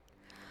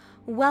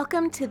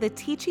Welcome to the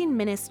teaching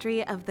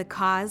ministry of the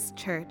Cause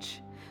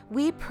Church.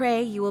 We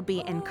pray you will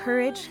be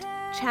encouraged,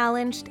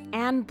 challenged,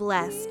 and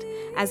blessed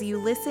as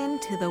you listen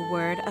to the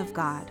Word of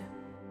God.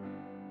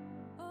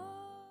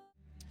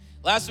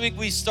 Last week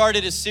we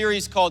started a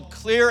series called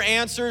Clear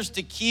Answers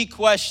to Key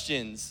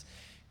Questions.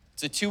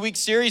 It's a 2-week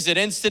series. It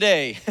ends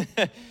today.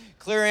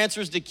 Clear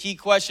Answers to Key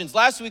Questions.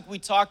 Last week we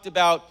talked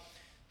about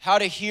how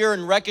to hear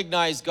and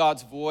recognize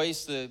God's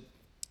voice.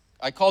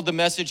 I called the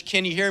message,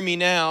 Can You Hear Me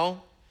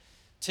Now?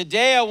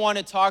 Today I want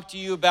to talk to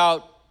you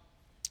about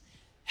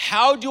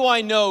how do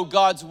I know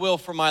God's will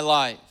for my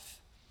life?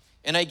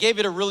 And I gave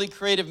it a really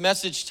creative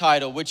message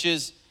title, which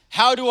is,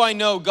 How Do I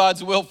Know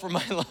God's Will for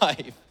My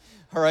Life?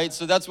 All right,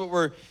 so that's what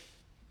we're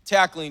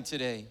tackling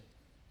today.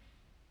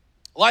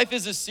 Life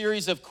is a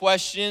series of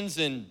questions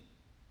and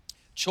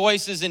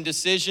choices and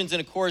decisions,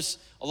 and of course,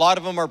 a lot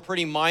of them are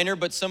pretty minor,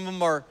 but some of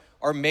them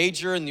are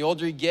major, and the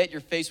older you get,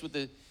 you're faced with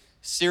a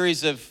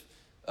series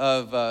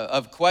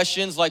of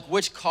questions like,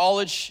 which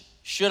college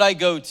should I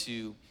go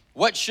to?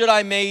 What should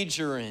I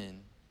major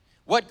in?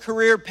 What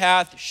career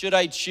path should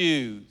I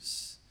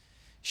choose?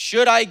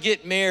 Should I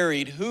get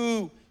married?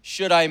 Who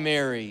should I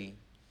marry?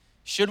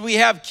 Should we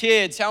have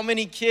kids? How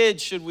many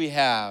kids should we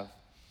have?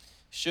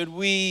 Should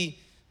we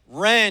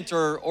rent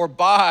or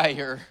buy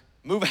or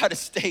move out of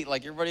state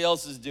like everybody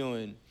else is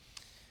doing?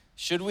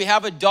 Should we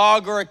have a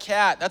dog or a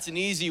cat? That's an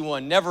easy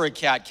one. Never a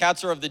cat.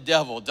 Cats are of the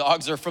devil.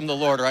 Dogs are from the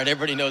Lord, right?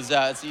 Everybody knows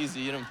that. It's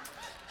easy, you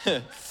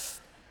know.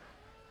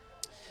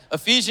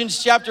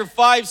 Ephesians chapter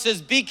 5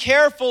 says, Be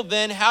careful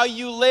then how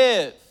you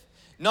live,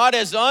 not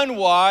as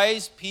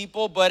unwise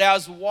people, but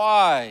as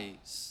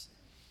wise,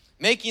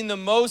 making the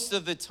most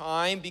of the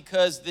time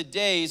because the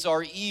days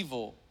are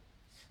evil.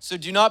 So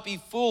do not be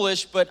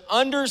foolish, but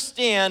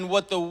understand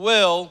what the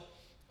will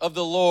of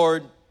the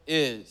Lord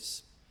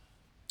is.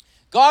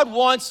 God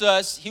wants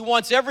us, He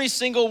wants every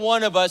single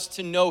one of us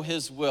to know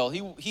His will.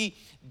 He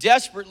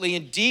desperately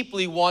and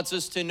deeply wants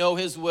us to know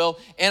His will.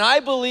 And I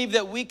believe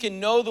that we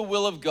can know the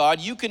will of God.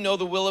 You can know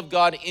the will of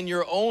God in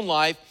your own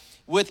life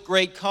with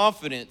great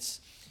confidence.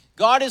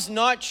 God is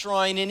not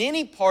trying in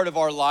any part of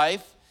our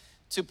life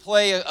to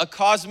play a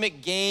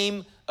cosmic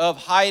game of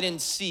hide and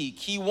seek.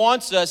 He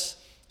wants us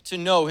to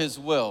know His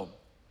will.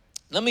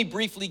 Let me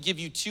briefly give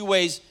you 2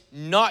 ways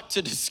not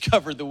to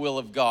discover the will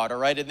of God, all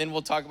right? And then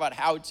we'll talk about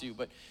how to,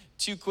 but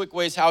 2 quick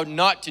ways how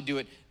not to do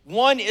it.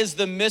 One is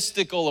the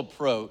mystical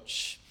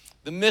approach.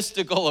 The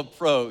mystical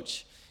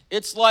approach.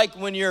 It's like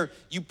when you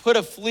put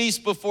a fleece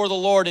before the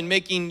Lord and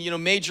making,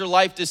 major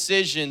life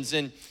decisions.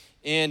 And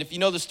if you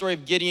know the story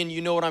of Gideon,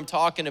 you know what I'm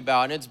talking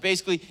about. And it's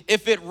basically,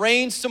 if it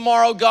rains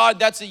tomorrow, God,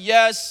 that's a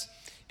yes.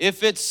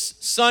 If it's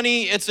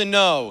sunny, it's a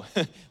no.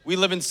 We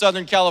live in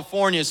Southern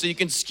California, so you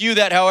can skew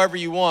that however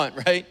you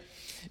want, right?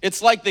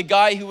 It's like the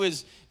guy who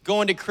was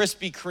going to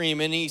Krispy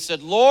Kreme and he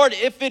said, Lord,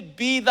 if it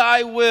be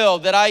thy will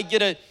that I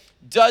get a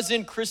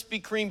dozen Krispy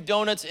Kreme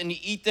donuts and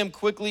eat them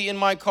quickly in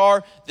my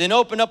car, then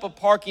open up a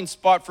parking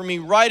spot for me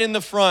right in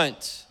the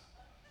front.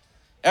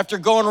 After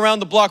going around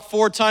the block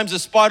 4 times, the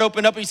spot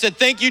opened up and he said,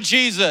 thank you,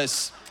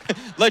 Jesus.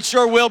 Let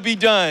your will be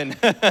done.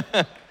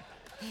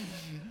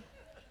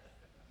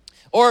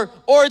 Or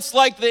it's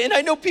like and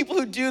I know people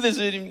who do this,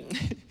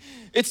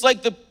 it's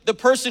like the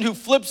person who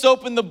flips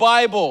open the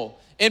Bible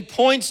and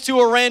points to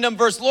a random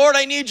verse. Lord,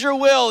 I need your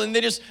will. And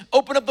they just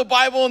open up the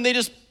Bible and they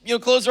just,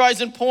 close their eyes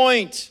and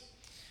point.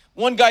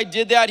 One guy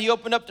did that. He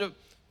opened up to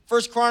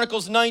 1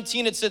 Chronicles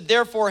 19. It said,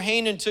 Therefore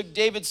Hanan took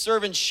David's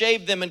servants,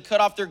 shaved them, and cut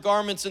off their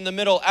garments in the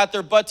middle at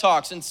their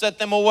buttocks and set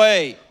them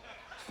away.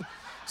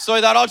 So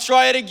I thought, I'll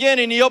try it again.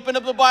 And he opened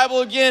up the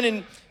Bible again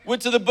and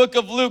went to the book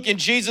of Luke. And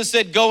Jesus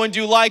said, go and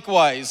do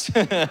likewise.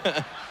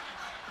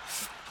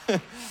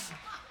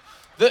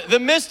 The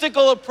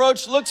mystical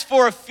approach looks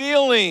for a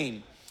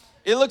feeling.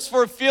 It looks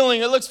for a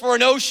feeling. It looks for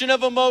an ocean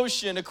of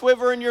emotion, a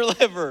quiver in your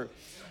liver.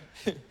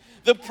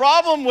 The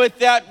problem with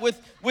that,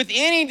 with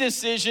any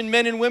decision,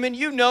 men and women,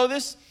 you know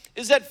this,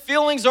 is that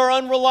feelings are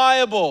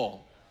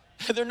unreliable.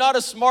 They're not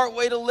a smart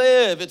way to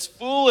live. It's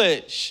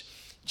foolish.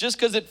 Just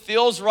because it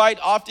feels right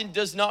often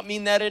does not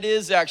mean that it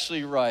is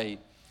actually right.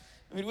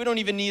 I mean, we don't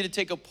even need to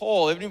take a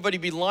poll. Everybody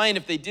would be lying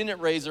if they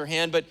didn't raise their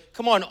hand. But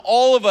come on,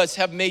 all of us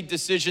have made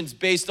decisions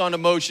based on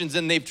emotions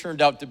and they've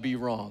turned out to be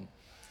wrong.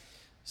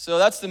 So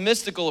that's the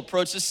mystical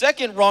approach. The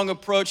second wrong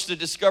approach to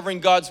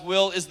discovering God's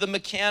will is the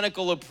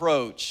mechanical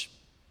approach.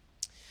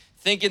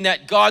 Thinking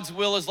that God's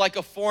will is like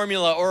a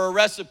formula or a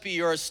recipe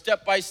or a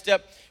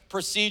step-by-step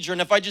procedure. And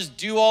if I just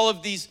do all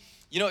of these,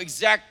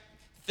 exact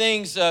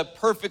things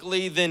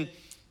perfectly, then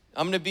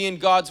I'm going to be in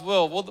God's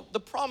will. Well,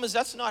 the problem is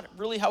that's not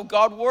really how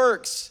God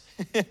works.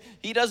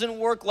 He doesn't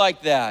work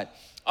like that.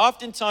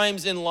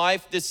 Oftentimes in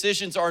life,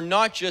 decisions are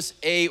not just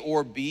A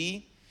or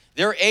B.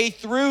 They're A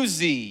through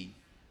Z.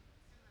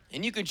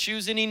 And you can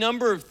choose any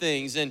number of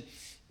things. And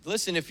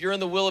listen, if you're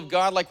in the will of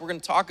God, like we're going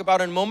to talk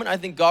about in a moment, I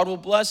think God will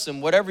bless them,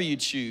 whatever you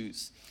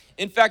choose.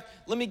 In fact,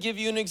 let me give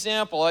you an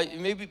example.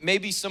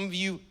 Maybe some of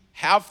you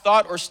have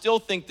thought or still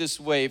think this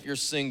way if you're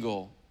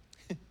single.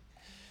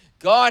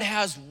 God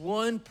has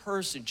one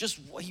person,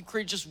 he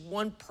created just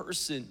one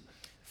person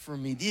for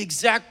me, the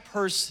exact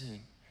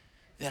person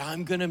that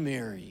I'm gonna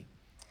marry.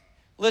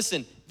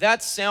 Listen,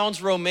 that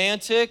sounds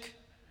romantic,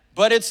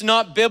 but it's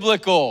not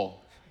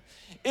biblical.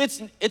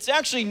 It's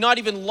actually not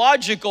even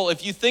logical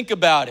if you think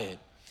about it.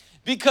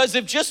 Because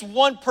if just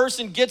one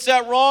person gets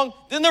that wrong,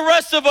 then the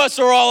rest of us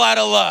are all out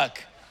of luck.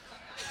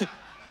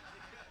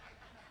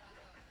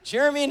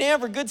 Jeremy and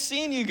Amber, good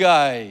seeing you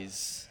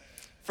guys.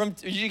 Are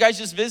you guys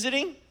just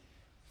visiting?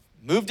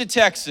 Moved to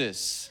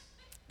Texas,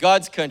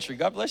 God's country.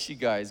 God bless you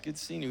guys. Good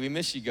seeing you. We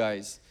miss you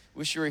guys.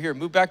 Wish you were here.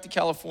 Move back to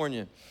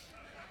California.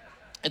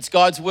 It's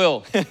God's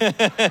will.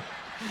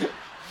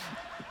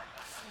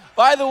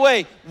 By the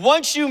way,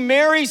 once you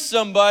marry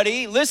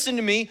somebody, listen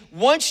to me,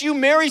 once you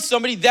marry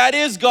somebody, that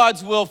is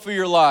God's will for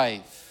your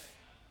life.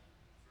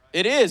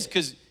 It is,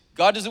 because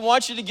God doesn't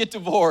want you to get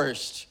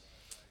divorced.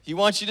 He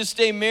wants you to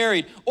stay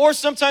married. Or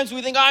sometimes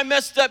we think, I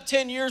messed up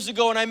 10 years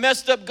ago and I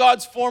messed up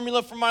God's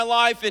formula for my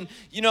life and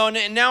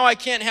now I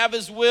can't have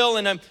his will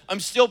and I'm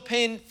still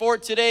paying for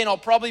it today and I'll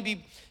probably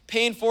be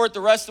paying for it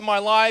the rest of my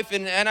life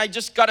and I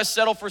just got to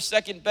settle for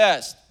second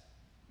best.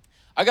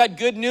 I got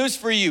good news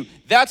for you.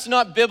 That's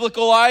not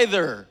biblical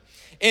either.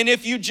 And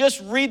if you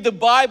just read the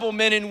Bible,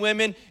 men and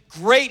women,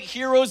 great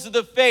heroes of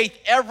the faith,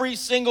 every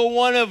single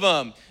one of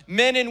them,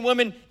 men and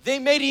women, they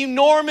made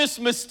enormous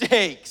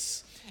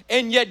mistakes.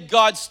 And yet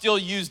God still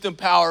used them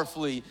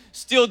powerfully,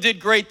 still did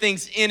great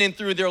things in and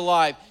through their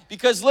life.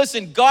 Because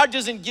listen, God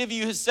doesn't give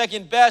you his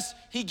second best,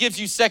 he gives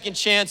you second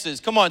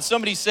chances. Come on,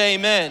 somebody say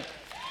amen.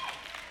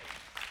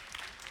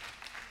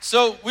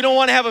 So we don't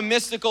want to have a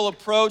mystical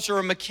approach or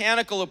a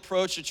mechanical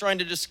approach to trying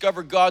to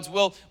discover God's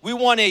will. We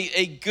want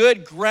a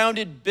good,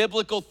 grounded,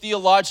 biblical,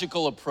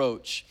 theological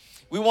approach.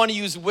 We want to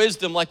use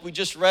wisdom like we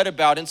just read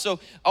about. And so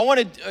I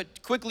want to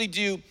quickly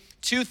do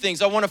two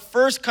things. I want to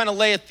first kind of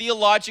lay a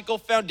theological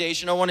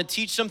foundation. I want to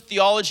teach some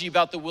theology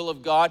about the will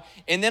of God.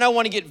 And then I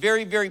want to get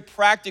very, very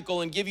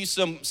practical and give you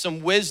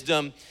some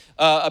wisdom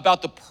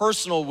about the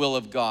personal will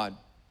of God.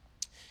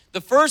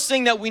 The first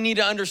thing that we need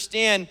to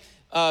understand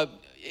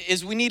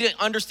is we need to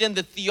understand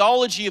the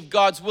theology of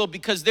God's will,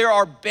 because there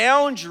are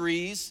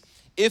boundaries,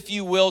 if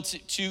you will,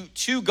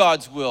 to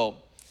God's will.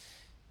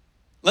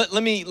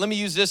 Let me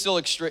use this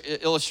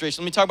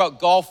illustration. Let me talk about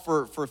golf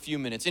for a few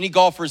minutes. Any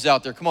golfers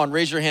out there? Come on,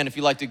 raise your hand if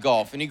you like to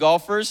golf. Any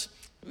golfers?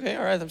 Okay,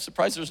 all right. I'm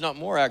surprised there's not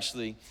more,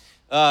 actually.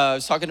 I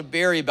was talking to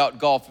Barry about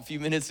golf a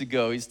few minutes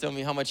ago. He's telling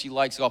me how much he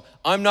likes golf.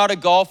 I'm not a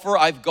golfer.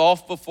 I've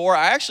golfed before.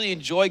 I actually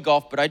enjoy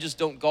golf, but I just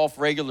don't golf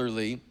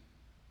regularly.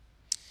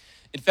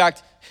 In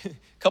fact, a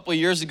couple of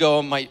years ago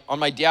on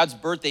my dad's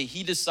birthday,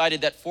 he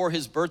decided that for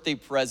his birthday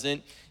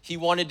present, he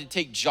wanted to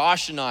take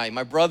Josh and I,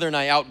 my brother and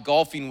I, out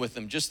golfing with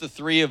him, just the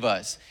three of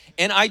us.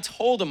 And I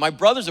told him, my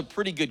brother's a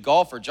pretty good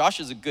golfer. Josh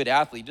is a good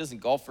athlete. He doesn't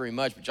golf very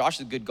much, but Josh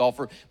is a good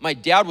golfer. My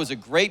dad was a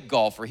great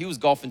golfer. He was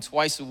golfing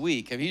twice a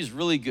week. I mean, he's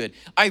really good.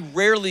 I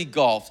rarely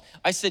golfed.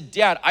 I said,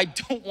 Dad, I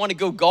don't want to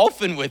go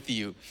golfing with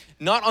you.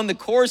 Not on the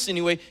course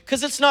anyway,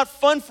 because it's not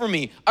fun for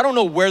me. I don't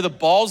know where the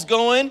ball's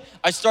going.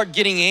 I start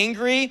getting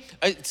angry.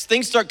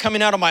 Things start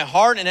coming out of my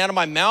heart and out of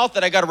my mouth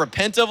that I got to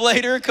repent of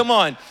later. Come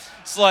on.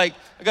 It's like,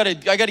 I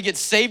gotta get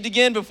saved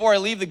again before I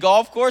leave the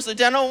golf course. I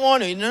don't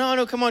want to.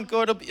 No, come on,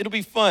 go. It'll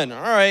be fun.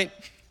 All right.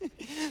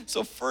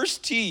 So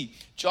first tee,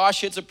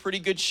 Josh hits a pretty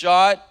good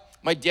shot.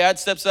 My dad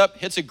steps up,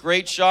 hits a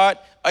great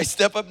shot. I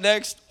step up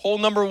next, hole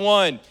number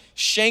one,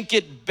 shank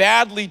it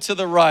badly to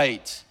the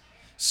right.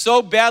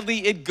 So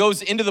badly it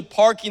goes into the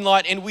parking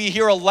lot and we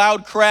hear a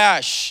loud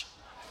crash.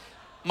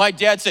 My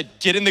dad said,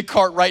 get in the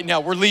cart right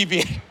now, we're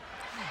leaving.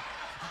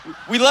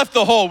 We left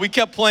the hole, we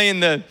kept playing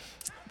the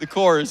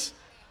course.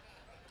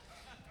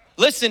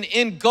 Listen,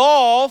 in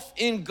golf,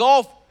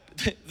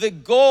 the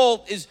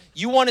goal is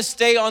you want to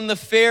stay on the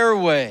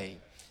fairway.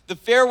 The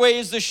fairway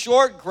is the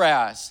short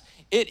grass.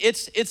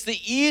 It's the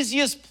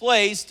easiest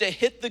place to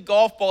hit the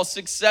golf ball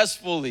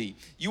successfully.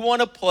 You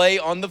want to play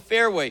on the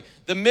fairway.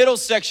 The middle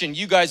section,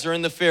 you guys are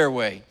in the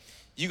fairway.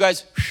 You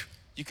guys,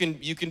 you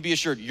can be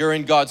assured you're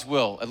in God's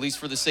will, at least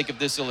for the sake of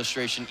this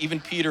illustration. Even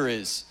Peter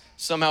is.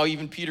 Somehow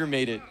even Peter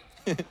made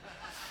it.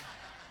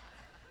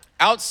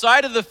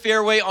 Outside of the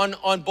fairway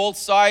on both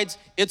sides,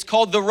 it's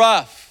called the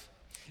rough.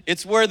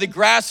 It's where the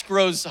grass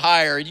grows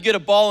higher. You get a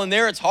ball in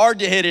there, it's hard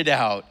to hit it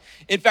out.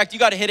 In fact, you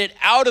got to hit it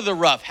out of the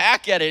rough,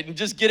 hack at it, and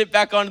just get it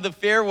back onto the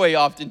fairway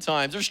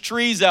oftentimes. There's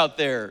trees out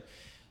there.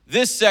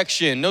 This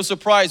section, no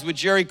surprise with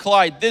Jerry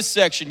Clyde, this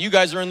section, you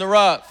guys are in the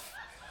rough.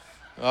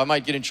 I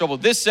might get in trouble.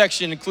 This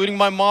section, including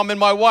my mom and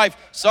my wife,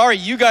 sorry,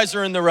 you guys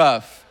are in the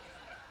rough.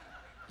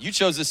 You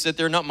chose to sit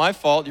there, not my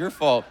fault, your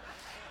fault.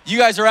 You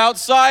guys are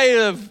outside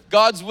of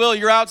God's will.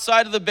 You're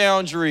outside of the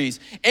boundaries.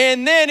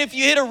 And then if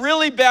you hit a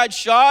really bad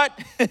shot,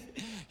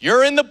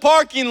 you're in the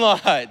parking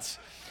lot.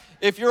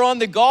 If you're on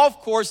the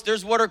golf course,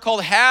 there's what are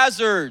called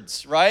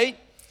hazards, right?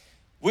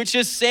 Which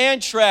is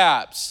sand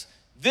traps.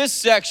 This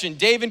section,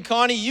 Dave and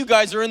Connie, you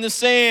guys are in the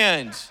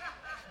sand.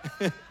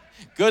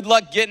 Good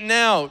luck getting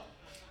out.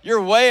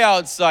 You're way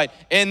outside.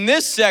 In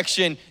this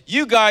section,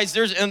 you guys,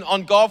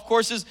 on golf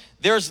courses,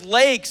 there's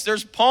lakes,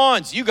 there's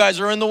ponds. You guys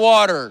are in the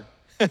water.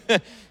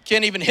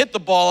 Can't even hit the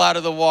ball out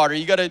of the water.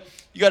 You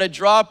gotta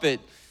drop it.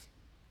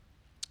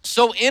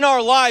 So in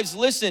our lives,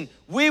 listen,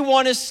 we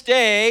want to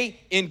stay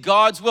in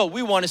God's will.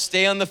 We want to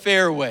stay on the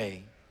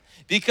fairway.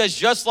 Because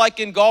just like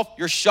in golf,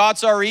 your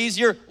shots are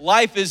easier.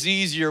 Life is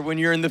easier when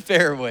you're in the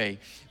fairway.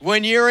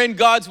 When you're in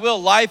God's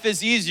will, life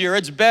is easier.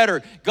 It's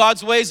better.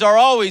 God's ways are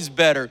always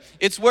better.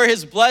 It's where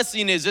his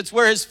blessing is. It's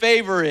where his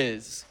favor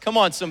is. Come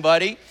on,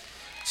 somebody.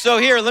 So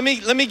here, let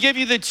me give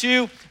you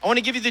I want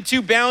to give you the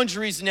two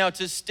boundaries now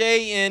to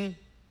stay in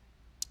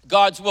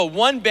God's will.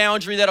 One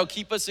boundary that'll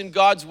keep us in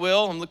God's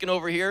will, I'm looking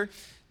over here.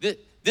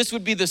 This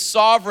would be the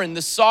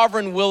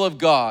sovereign will of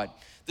God.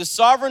 The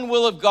sovereign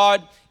will of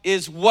God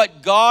is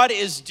what God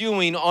is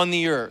doing on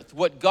the earth.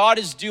 What God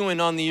is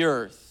doing on the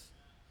earth.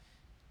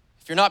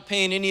 If you're not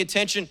paying any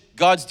attention,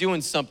 God's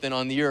doing something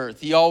on the earth.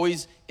 He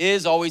always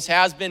is, always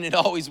has been, and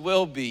always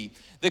will be.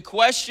 The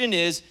question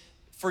is,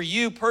 for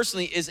you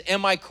personally, is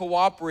am I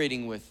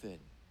cooperating with it?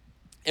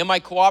 Am I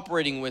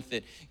cooperating with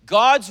it?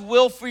 God's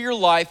will for your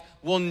life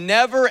will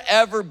never,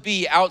 ever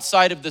be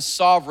outside of the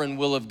sovereign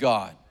will of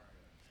God.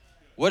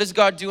 What is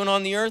God doing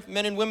on the earth,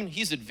 men and women?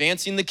 He's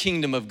advancing the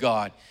kingdom of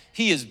God.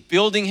 He is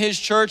building his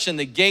church, and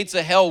the gates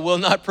of hell will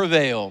not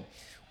prevail.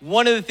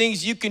 One of the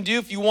things you can do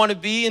if you want to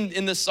be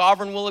in the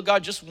sovereign will of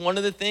God, just one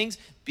of the things,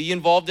 be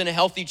involved in a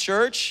healthy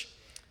church.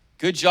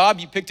 Good job,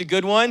 you picked a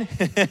good one.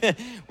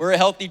 We're a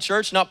healthy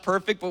church, not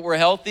perfect, but we're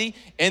healthy.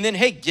 And then,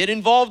 hey, get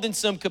involved in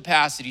some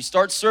capacity.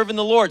 Start serving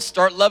the Lord.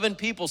 Start loving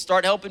people.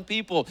 Start helping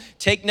people.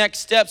 Take next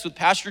steps with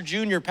Pastor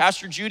Junior,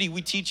 Pastor Judy.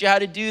 We teach you how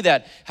to do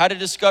that, how to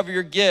discover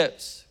your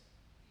gifts.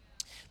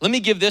 Let me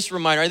give this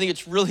reminder. I think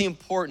it's really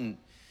important.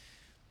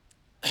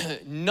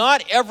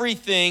 Not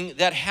everything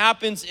that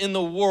happens in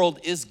the world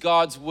is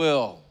God's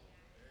will.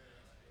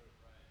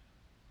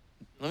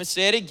 Let me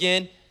say it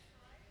again.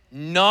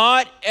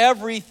 Not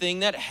everything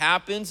that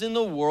happens in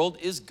the world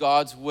is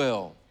God's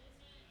will.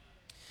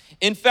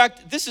 In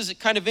fact, this is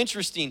kind of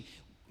interesting.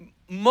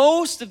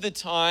 Most of the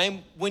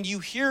time, when you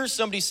hear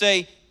somebody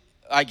say,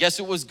 I guess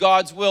it was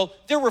God's will,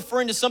 they're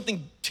referring to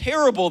something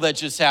terrible that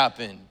just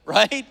happened,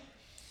 right?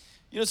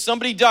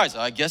 Somebody dies.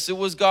 I guess it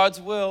was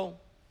God's will.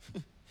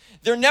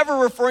 They're never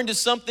referring to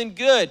something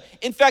good.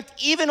 In fact,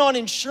 even on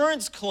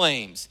insurance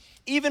claims,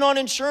 they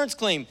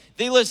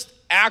list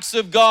acts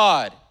of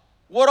God.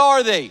 What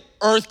are they?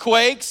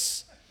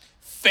 Earthquakes,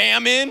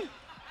 famine,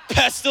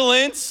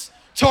 pestilence,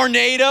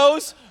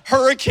 tornadoes,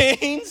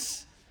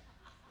 hurricanes.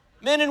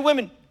 Men and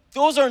women,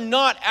 those are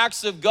not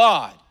acts of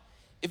God.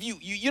 If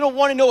you don't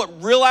want to know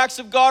what real acts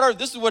of God are,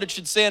 this is what it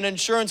should say on an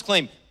insurance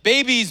claim.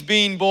 Babies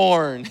being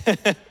born.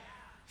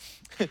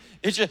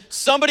 It's just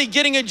somebody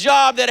getting a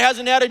job that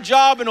hasn't had a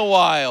job in a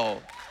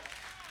while.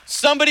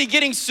 Somebody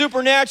getting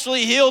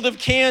supernaturally healed of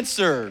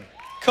cancer.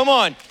 Come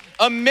on.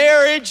 A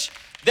marriage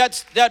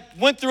that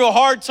went through a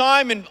hard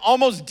time and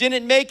almost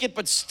didn't make it,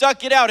 but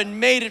stuck it out and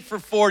made it for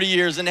 40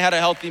 years and had a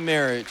healthy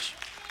marriage.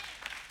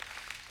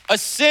 A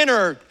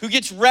sinner who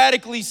gets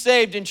radically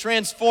saved and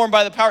transformed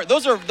by the power.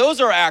 Those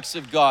are acts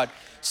of God.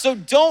 So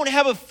don't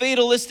have a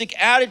fatalistic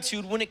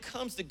attitude when it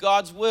comes to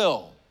God's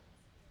will.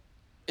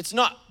 It's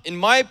not, in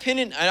my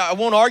opinion, and I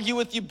won't argue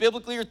with you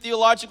biblically or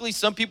theologically.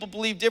 Some people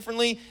believe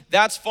differently.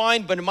 That's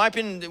fine. But in my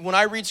opinion, when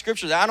I read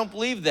scriptures, I don't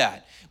believe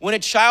that. When a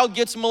child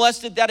gets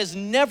molested, that is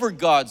never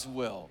God's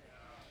will.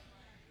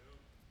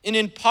 In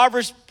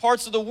impoverished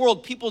parts of the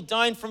world, people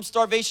dying from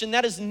starvation,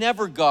 that is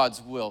never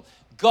God's will.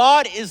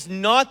 God is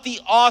not the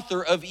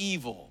author of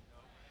evil.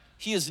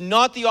 He is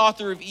not the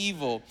author of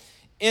evil.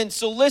 And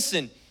so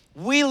listen,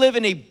 we live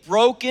in a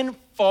broken,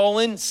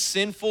 fallen,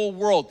 sinful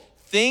world.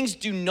 Things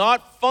do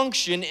not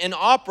function and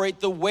operate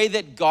the way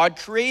that God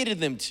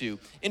created them to.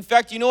 In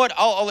fact, you know what?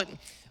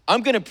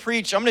 I'm going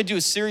to do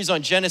a series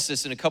on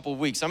Genesis in a couple of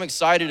weeks. I'm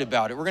excited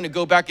about it. We're going to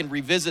go back and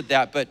revisit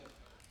that. But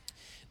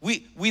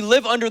we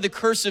live under the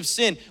curse of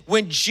sin.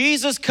 When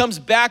Jesus comes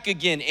back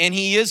again, and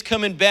he is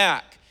coming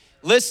back,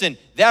 listen,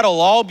 that'll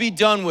all be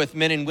done with,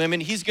 men and women.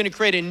 He's going to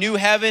create a new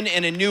heaven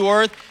and a new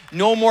earth.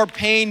 No more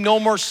pain, no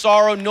more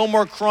sorrow, no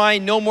more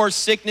crying, no more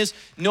sickness,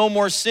 no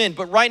more sin.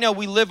 But right now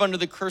we live under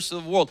the curse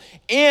of the world.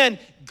 And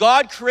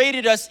God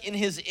created us in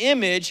his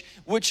image,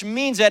 which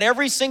means that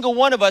every single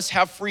one of us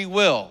have free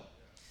will.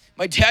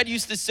 My dad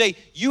used to say,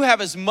 you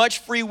have as much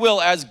free will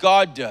as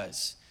God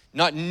does.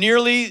 Not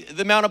nearly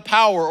the amount of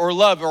power or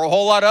love or a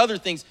whole lot of other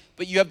things,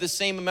 but you have the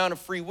same amount of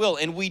free will,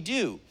 and we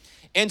do.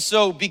 And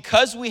so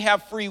because we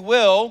have free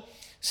will,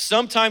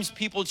 sometimes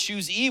people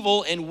choose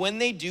evil, and when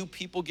they do,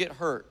 people get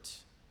hurt.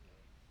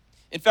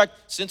 In fact,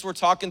 since we're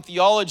talking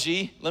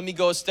theology, let me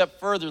go a step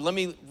further. Let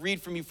me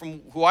read from you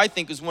from who I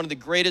think is one of the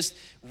greatest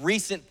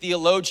recent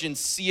theologians,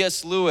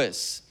 C.S.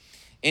 Lewis.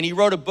 And he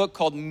wrote a book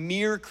called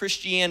Mere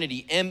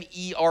Christianity,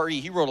 M-E-R-E.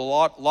 He wrote a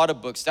lot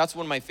of books. That's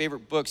one of my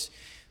favorite books.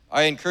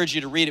 I encourage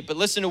you to read it. But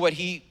listen to what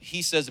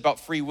he says about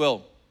free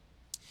will.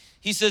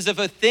 He says, if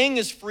a thing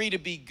is free to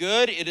be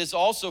good, it is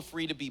also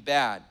free to be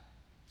bad.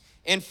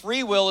 And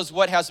free will is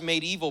what has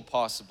made evil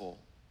possible.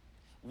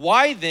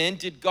 Why then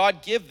did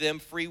God give them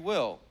free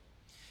will?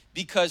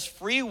 Because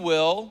free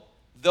will,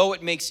 though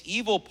it makes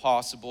evil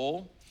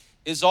possible,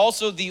 is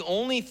also the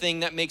only thing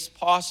that makes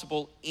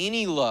possible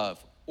any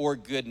love or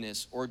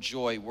goodness or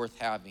joy worth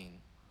having.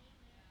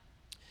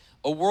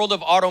 A world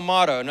of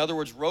automata, in other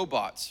words,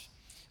 robots,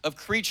 of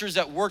creatures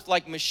that worked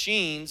like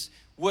machines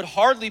would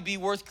hardly be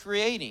worth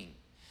creating.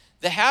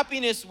 The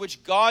happiness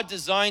which God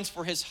designs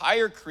for his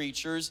higher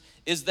creatures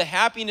is the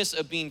happiness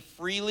of being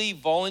freely,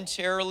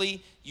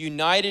 voluntarily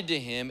united to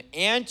him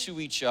and to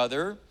each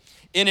other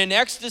in an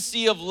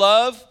ecstasy of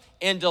love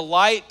and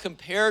delight,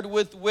 compared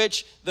with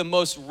which the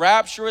most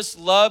rapturous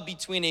love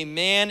between a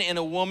man and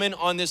a woman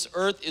on this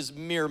earth is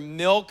mere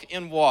milk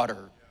and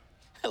water.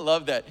 I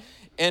love that.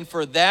 And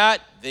for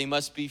that, they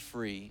must be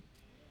free.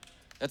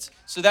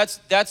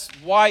 That's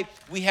why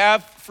we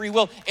have free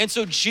will. And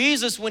so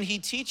Jesus, when he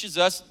teaches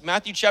us,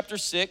 Matthew chapter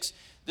 6,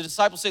 the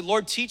disciples say,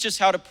 Lord, teach us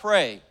how to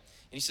pray.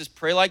 And he says,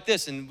 pray like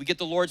this. And we get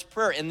the Lord's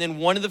Prayer. And then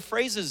one of the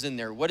phrases in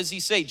there, what does he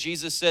say?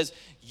 Jesus says,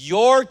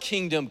 your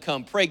kingdom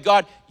come. Pray,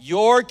 God,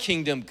 your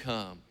kingdom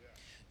come.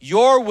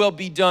 Your will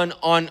be done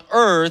on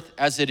earth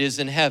as it is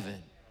in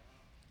heaven.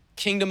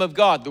 Kingdom of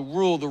God, the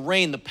rule, the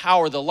reign, the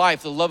power, the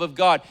life, the love of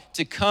God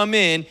to come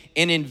in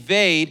and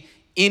invade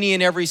any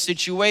and every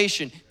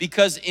situation,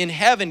 because in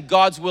heaven,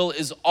 God's will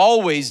is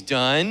always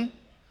done.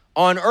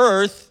 On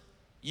earth,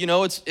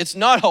 it's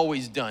not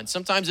always done.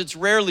 Sometimes it's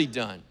rarely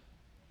done.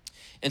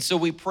 And so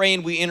we pray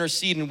and we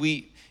intercede and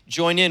we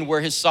join in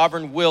where his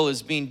sovereign will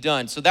is being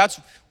done. So that's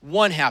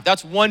one half.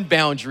 That's one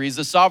boundary, is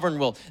the sovereign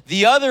will.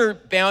 The other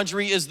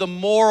boundary is the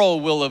moral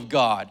will of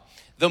God.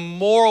 The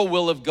moral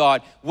will of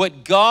God.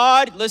 What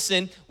God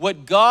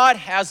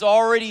has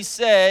already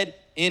said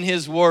in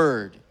his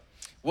word.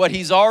 What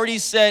he's already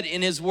said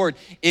in his word.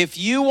 If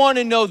you want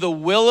to know the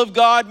will of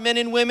God, men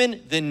and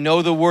women, then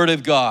know the word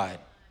of God.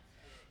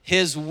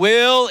 His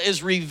will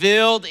is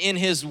revealed in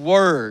his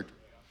word.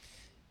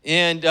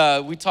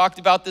 And we talked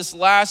about this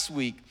last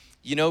week.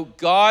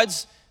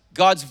 God's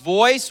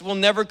voice will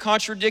never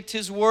contradict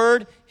his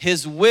word.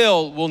 His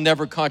will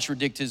never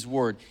contradict his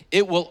word.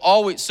 It will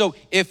always. So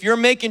if you're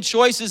making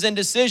choices and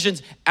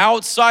decisions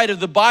outside of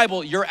the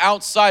Bible, you're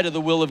outside of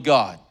the will of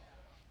God.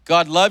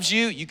 God loves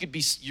you. You could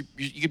be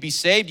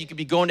saved. You could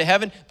be going to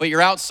heaven, but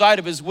you're outside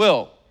of his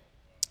will.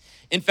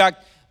 In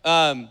fact,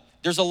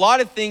 there's a lot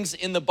of things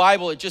in the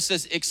Bible. It just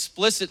says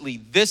explicitly,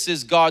 this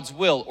is God's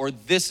will, or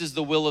this is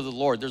the will of the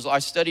Lord. I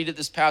studied it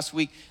this past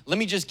week. Let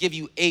me just give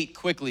you 8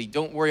 quickly.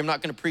 Don't worry, I'm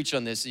not going to preach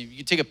on this. You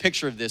can take a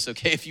picture of this,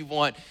 okay, if you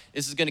want.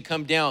 This is going to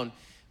come down.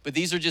 But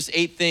these are just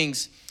 8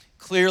 things.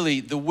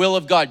 Clearly, the will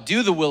of God.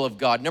 Do the will of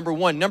God. Number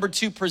 1. Number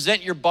 2,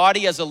 present your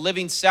body as a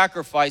living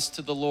sacrifice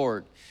to the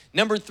Lord.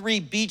 Number 3,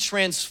 be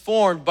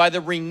transformed by the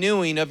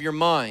renewing of your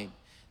mind.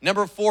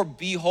 Number 4,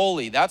 be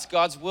holy. That's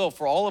God's will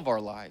for all of our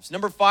lives.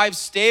 Number 5,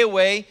 stay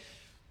away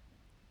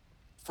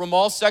from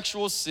all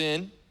sexual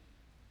sin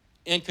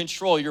and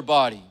control your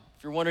body.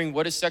 If you're wondering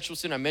what is sexual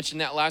sin, I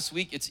mentioned that last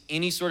week. It's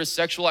any sort of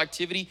sexual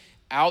activity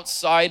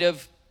outside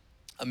of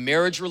a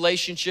marriage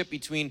relationship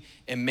between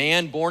a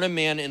man born a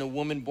man and a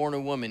woman born a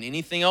woman.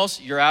 Anything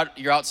else, you're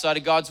outside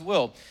of God's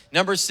will.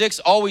 Number 6,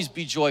 always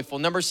be joyful.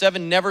 Number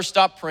 7, never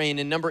stop praying.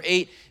 And number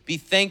 8, be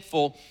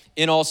thankful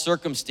in all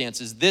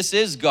circumstances. This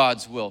is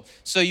God's will.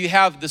 So you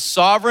have the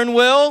sovereign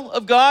will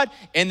of God,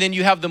 and then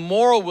you have the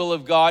moral will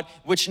of God,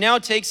 which now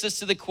takes us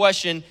to the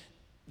question,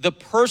 the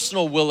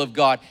personal will of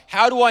God.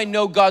 How do I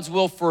know God's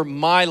will for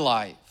my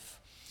life?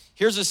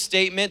 Here's a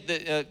statement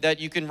that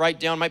you can write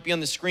down, might be on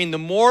the screen. The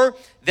more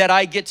that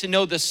I get to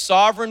know the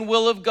sovereign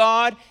will of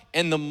God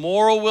and the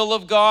moral will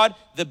of God,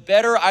 the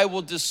better I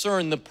will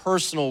discern the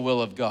personal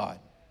will of God.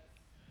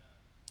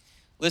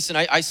 Listen,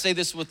 I say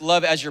this with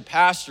love as your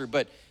pastor,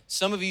 but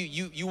some of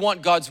you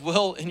want God's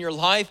will in your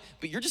life,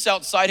 but you're just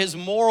outside his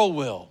moral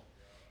will.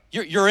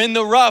 You're in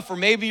the rough, or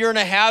maybe you're in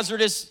a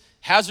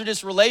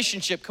hazardous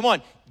relationship. Come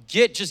on,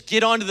 just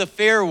get onto the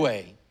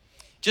fairway.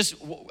 Just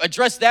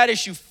address that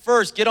issue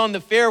first, get on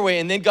the fairway,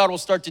 and then God will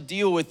start to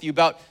deal with you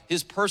about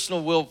his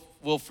personal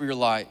will for your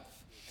life.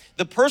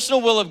 The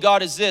personal will of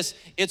God is this: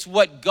 it's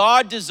what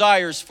God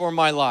desires for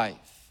my life.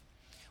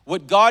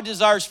 What God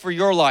desires for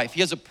your life.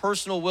 He has a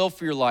personal will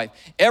for your life.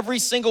 Every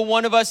single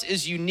one of us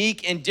is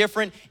unique and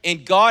different,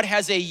 and God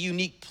has a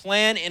unique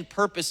plan and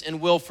purpose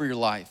and will for your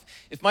life.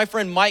 If my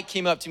friend Mike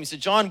came up to me and said,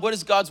 John, what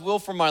is God's will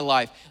for my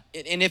life?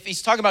 And if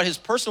he's talking about his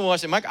personal will, I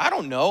said, Mike, I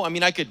don't know. I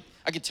mean, I could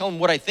tell him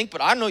what I think,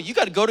 but I don't know. You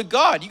got to go to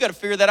God. You got to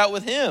figure that out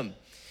with him,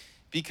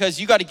 because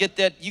you got to get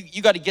that.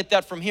 You got to get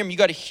that from him. You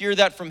got to hear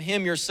that from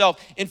him yourself.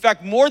 In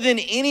fact, more than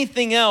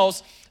anything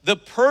else, the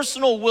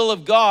personal will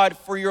of God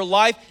for your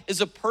life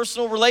is a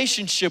personal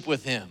relationship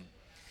with him.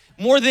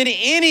 More than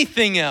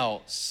anything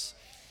else.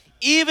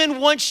 Even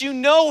once you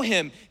know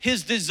him,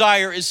 his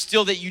desire is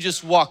still that you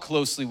just walk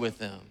closely with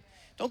him.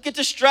 Don't get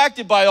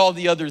distracted by all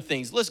the other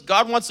things. Listen,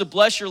 God wants to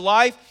bless your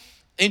life.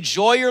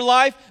 Enjoy your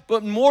life,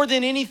 but more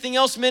than anything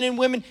else, men and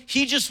women,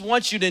 he just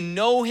wants you to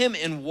know him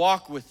and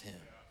walk with him.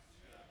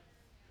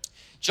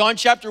 John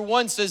chapter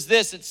 1 says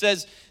this, it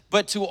says,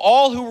 but to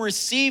all who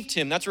received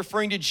him, that's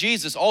referring to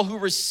Jesus, all who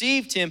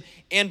received him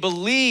and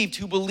believed,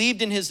 who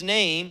believed in his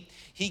name,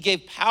 he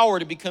gave power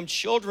to become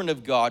children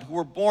of God, who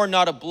were born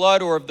not of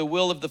blood or of the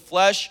will of the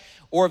flesh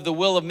or of the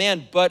will of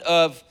man, but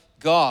of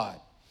God.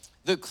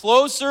 The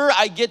closer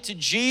I get to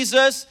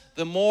Jesus,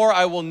 the more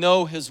I will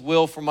know his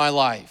will for my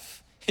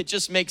life. It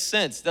just makes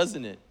sense,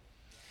 doesn't it?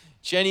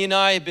 Jenny and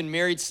I have been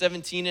married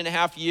 17 and a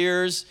half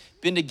years,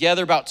 been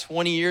together about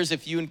 20 years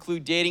if you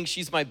include dating.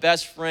 She's my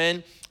best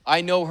friend.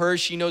 I know her,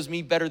 she knows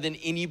me better than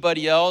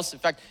anybody else. In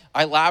fact,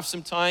 I laugh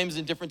sometimes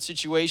in different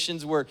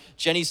situations where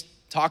Jenny's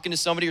talking to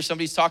somebody or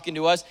somebody's talking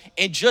to us,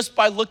 and just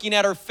by looking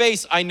at her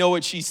face, I know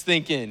what she's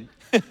thinking.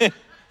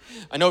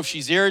 I know if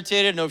she's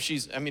irritated, I know if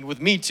she's, with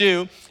me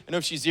too, I know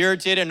if she's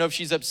irritated, I know if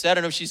she's upset,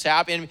 I know if she's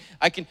happy,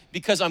 and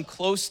because I'm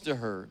close to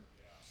her.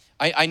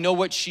 I know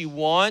what she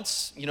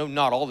wants,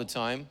 not all the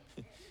time.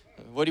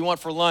 What do you want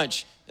for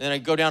lunch? And then I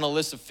go down a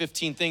list of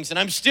 15 things, and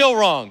I'm still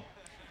wrong.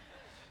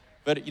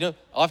 But,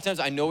 oftentimes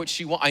I know what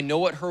she wants. I know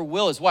what her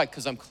will is. Why?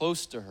 Because I'm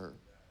close to her.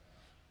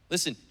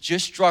 Listen,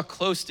 just draw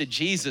close to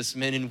Jesus,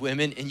 men and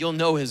women, and you'll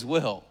know his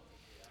will.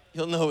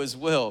 You'll know his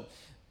will.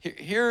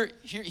 Here,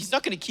 he's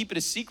not going to keep it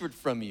a secret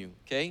from you,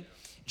 okay?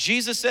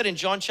 Jesus said in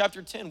John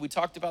chapter 10, we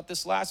talked about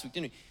this last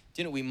week,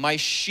 didn't we? My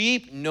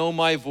sheep know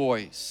my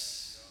voice.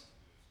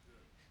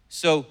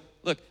 So,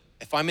 look,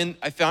 if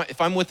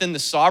I'm within the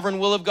sovereign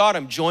will of God,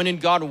 I'm joining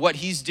God in what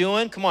he's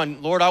doing. Come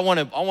on, Lord, I want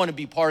to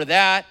be part of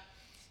that.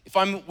 If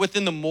I'm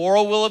within the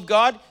moral will of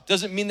God,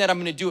 doesn't mean that I'm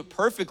going to do it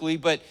perfectly,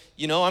 but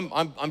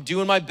I'm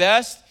doing my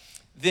best.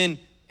 And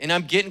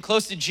I'm getting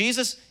close to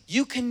Jesus.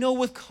 You can know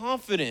with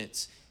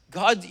confidence,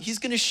 God, he's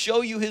going to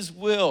show you his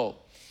will.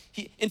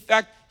 In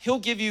fact, he'll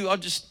give you. I'll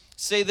just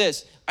say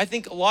this. I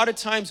think a lot of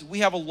times we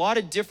have a lot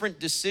of different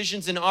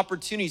decisions and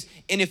opportunities,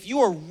 and if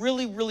you are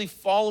really, really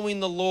following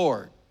the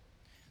Lord,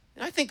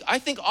 and I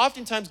think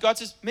oftentimes God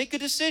says, make a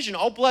decision.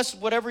 I'll bless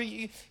whatever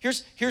you,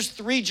 here's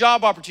 3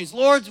 job opportunities.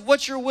 Lord,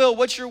 what's your will?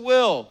 What's your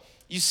will?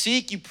 You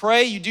seek, you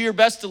pray, you do your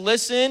best to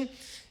listen.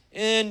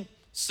 And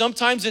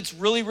sometimes it's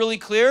really, really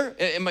clear.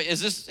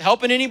 Is this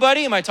helping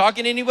anybody? Am I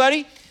talking to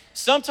anybody?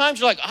 Sometimes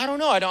you're like, I don't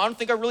know. I don't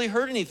think I really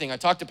heard anything. I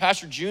talked to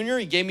Pastor Junior.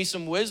 He gave me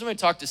some wisdom. I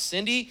talked to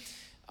Cindy.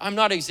 I'm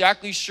not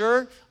exactly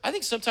sure. I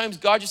think sometimes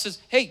God just says,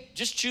 hey,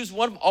 just choose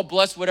one. I'll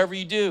bless whatever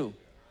you do.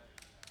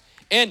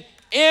 And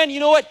you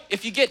know what?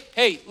 If you get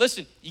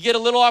a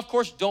little off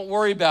course, don't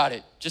worry about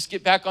it. Just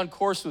get back on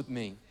course with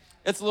me.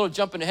 It's a little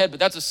jumping ahead, but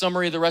that's a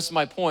summary of the rest of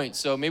my points.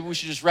 So maybe we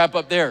should just wrap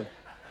up there.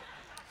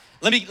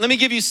 Let me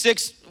give you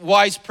 6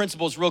 wise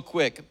principles real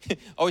quick. I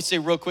always say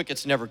real quick,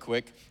 it's never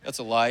quick. That's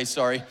a lie,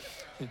 sorry.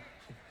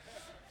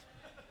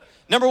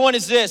 Number 1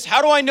 is this.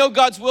 How do I know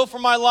God's will for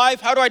my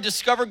life? How do I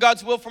discover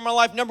God's will for my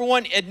life? Number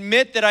 1,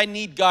 admit that I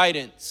need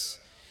guidance.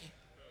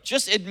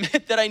 Just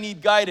admit that I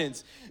need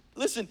guidance.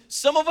 Listen,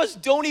 some of us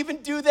don't even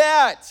do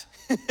that.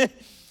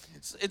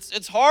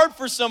 It's hard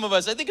for some of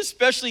us. I think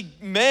especially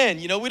men,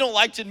 we don't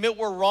like to admit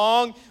we're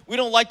wrong. We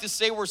don't like to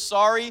say we're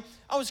sorry.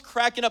 I was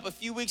cracking up a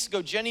few weeks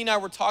ago. Jenny and I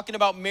were talking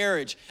about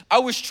marriage. I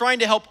was trying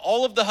to help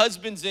all of the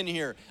husbands in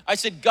here. I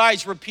said,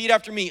 guys, repeat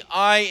after me.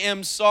 I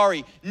am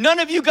sorry. None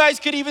of you guys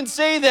could even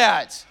say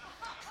that.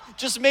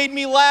 Just made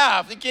me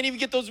laugh. They can't even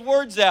get those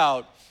words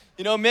out.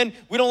 Men,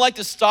 we don't like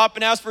to stop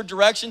and ask for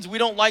directions. We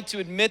don't like to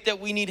admit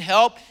that we need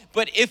help.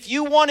 But if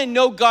you want to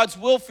know God's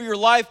will for your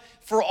life,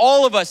 for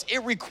all of us,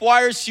 it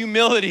requires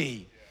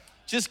humility.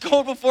 Just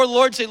go before the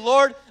Lord and say,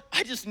 Lord,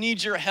 I just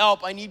need your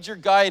help. I need your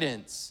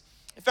guidance.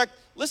 In fact,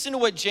 listen to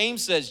what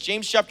James says,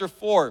 James chapter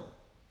 4.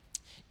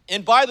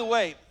 And by the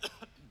way,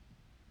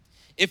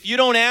 if you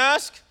don't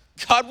ask,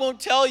 God won't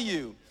tell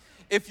you.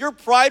 If you're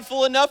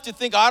prideful enough to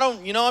think,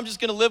 I'm just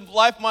going to live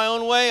life my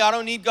own way, I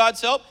don't need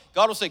God's help,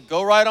 God will say,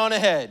 go right on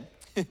ahead.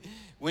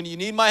 When you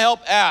need my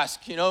help,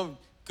 ask.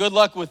 Good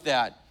luck with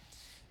that.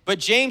 But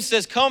James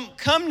says, come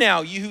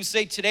now, you who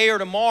say today or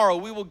tomorrow,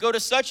 we will go to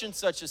such and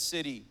such a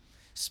city,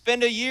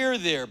 spend a year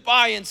there,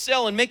 buy and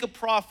sell and make a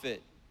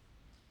profit.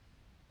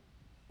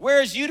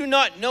 Whereas you do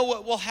not know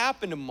what will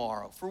happen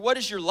tomorrow. For what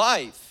is your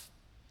life?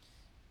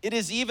 It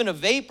is even a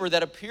vapor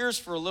that appears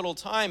for a little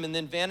time and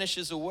then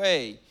vanishes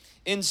away.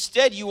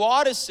 Instead, you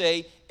ought to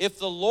say, if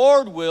the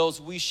Lord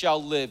wills, we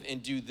shall live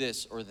and do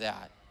this or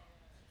that.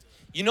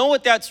 You know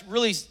what that's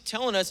really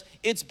telling us?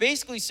 It's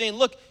basically saying,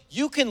 look,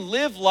 you can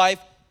live life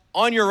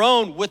on your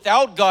own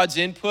without God's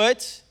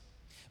input,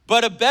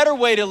 but a better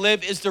way to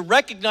live is to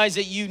recognize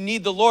that you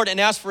need the Lord and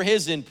ask for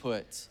his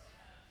input.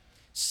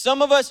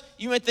 Some of us,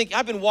 you might think,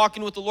 I've been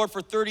walking with the Lord for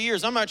 30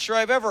 years. I'm not sure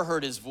I've ever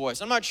heard his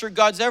voice. I'm not sure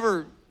God's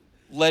ever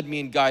led me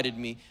and guided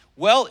me.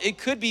 Well, it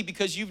could be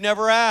because you've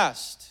never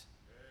asked.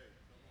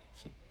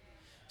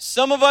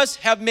 Some of us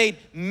have made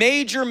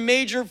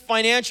major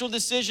financial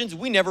decisions.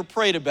 We never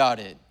prayed about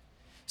it.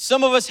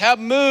 Some of us have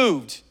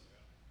moved,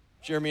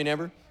 Jeremy and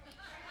Amber,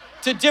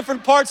 to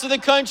different parts of the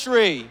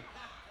country.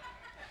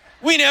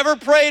 We never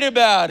prayed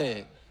about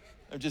it.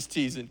 I'm just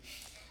teasing.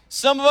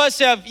 Some of us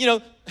have,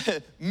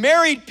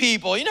 Married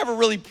people, you never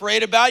really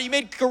prayed about it. You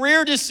made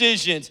career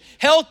decisions,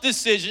 health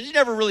decisions. You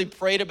never really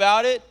prayed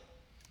about it.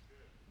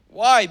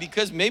 Why?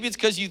 Because maybe it's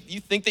because you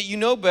think that you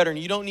know better and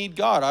you don't need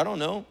God. I don't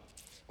know.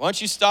 Why don't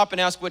you stop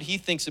and ask what he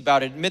thinks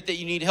about it? Admit that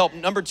you need help.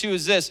 Number 2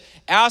 is this: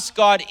 ask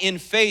God in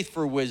faith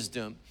for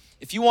wisdom.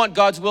 If you want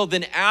God's will,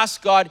 then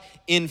ask God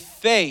in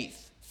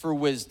faith for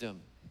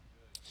wisdom.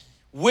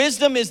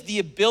 Wisdom is the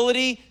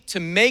ability to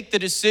make the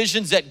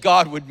decisions that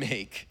God would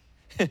make.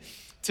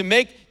 to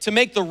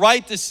make the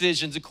right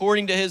decisions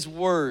according to his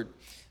word.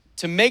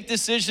 To make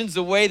decisions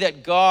the way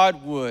that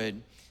God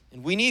would.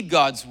 And we need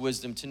God's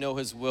wisdom to know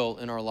his will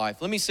in our life.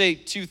 Let me say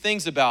 2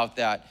 things about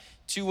that.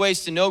 2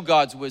 ways to know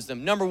God's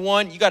wisdom. Number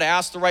 1, you got to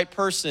ask the right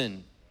person.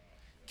 In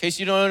case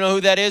you don't know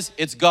who that is,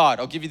 it's God.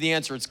 I'll give you the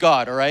answer. It's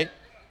God, all right?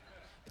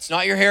 It's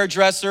not your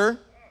hairdresser.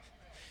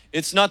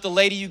 It's not the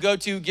lady you go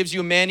to who gives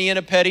you a mani and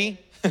a pedi.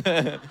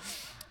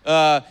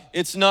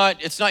 It's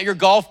not your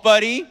golf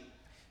buddy.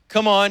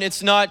 Come on,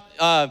 it's not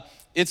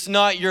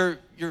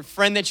your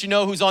friend that you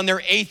know who's on their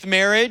 8th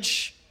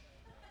marriage.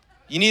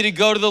 You need to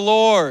go to the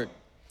Lord.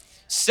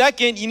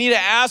 Second, you need to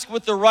ask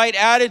with the right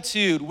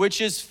attitude, which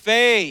is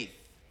faith.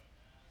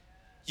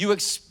 You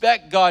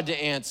expect God to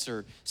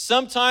answer.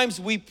 Sometimes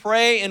we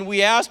pray and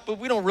we ask, but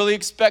we don't really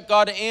expect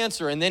God to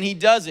answer, and then he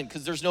doesn't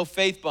because there's no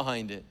faith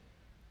behind it.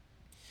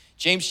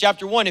 James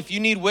chapter 1, if you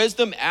need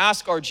wisdom,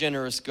 ask our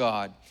generous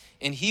God,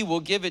 and he will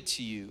give it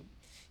to you.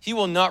 He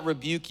will not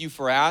rebuke you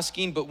for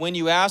asking, but when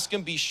you ask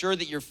him, be sure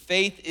that your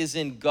faith is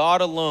in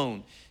God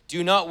alone.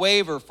 Do not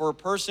waver, for a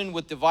person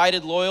with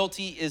divided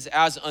loyalty is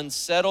as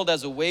unsettled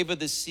as a wave of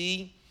the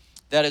sea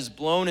that is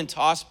blown and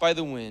tossed by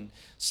the wind.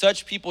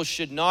 Such people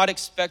should not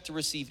expect to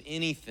receive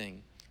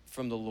anything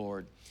from the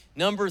Lord.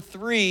 Number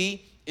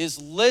 3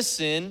 is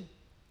listen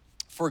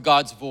for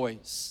God's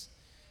voice,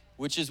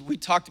 which is, we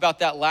talked about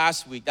that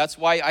last week. That's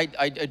why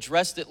I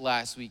addressed it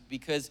last week,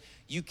 because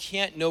you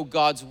can't know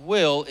God's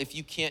will if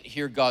you can't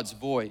hear God's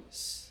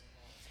voice.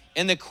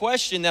 And the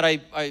question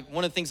that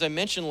one of the things I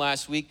mentioned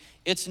last week,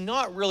 it's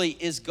not really,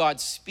 is God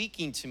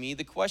speaking to me?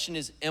 The question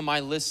is, am I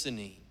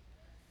listening?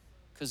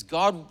 Because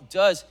God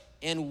does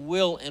and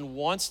will and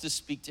wants to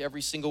speak to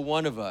every single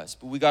one of us,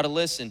 but we got to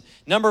listen.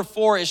 Number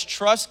 4 is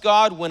trust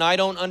God when I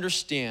don't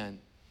understand.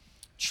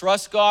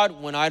 Trust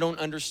God when I don't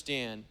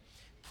understand.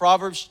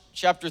 Proverbs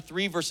chapter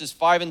 3, verses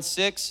 5 and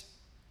 6.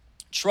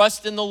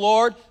 Trust in the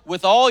Lord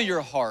with all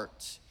your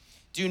heart.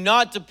 Do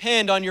not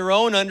depend on your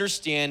own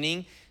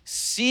understanding.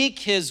 Seek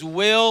his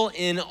will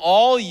in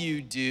all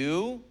you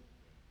do,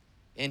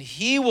 and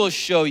he will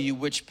show you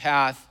which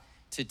path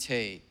to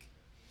take.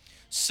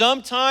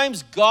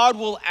 Sometimes God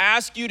will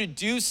ask you to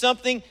do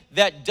something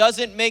that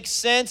doesn't make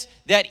sense,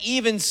 that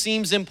even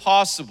seems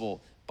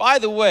impossible. By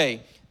the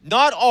way,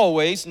 not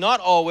always,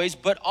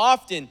 but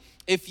often,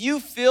 if you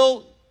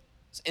feel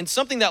in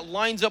something that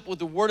lines up with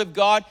the word of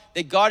God,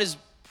 that God is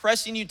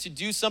pressing you to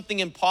do something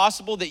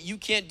impossible that you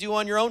can't do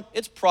on your own,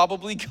 it's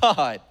probably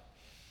God.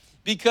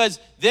 Because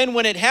then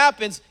when it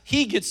happens,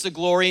 he gets the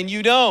glory and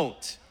you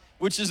don't,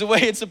 which is the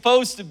way it's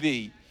supposed to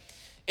be.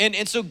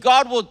 And so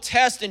God will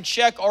test and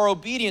check our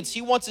obedience.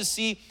 He wants to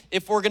see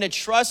if we're going to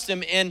trust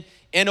him and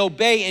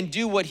obey and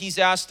do what he's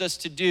asked us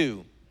to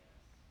do.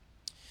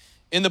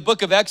 In the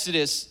book of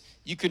Exodus,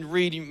 you can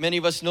read, many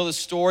of us know the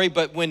story,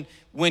 but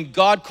when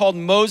God called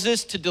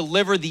Moses to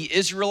deliver the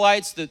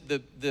Israelites,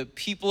 the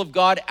people of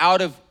God,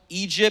 out of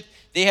Egypt,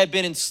 they had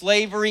been in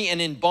slavery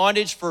and in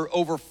bondage for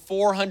over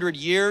 400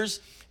 years.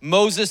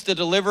 Moses, the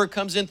deliverer,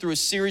 comes in through a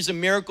series of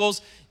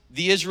miracles.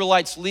 The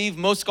Israelites leave.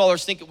 Most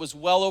scholars think it was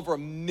well over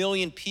 1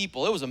 million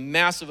people. It was a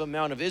massive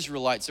amount of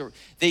Israelites.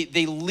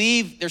 They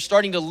leave, they're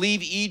starting to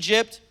leave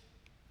Egypt,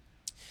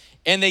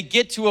 and they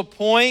get to a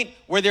point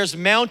where there's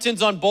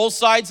mountains on both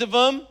sides of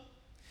them,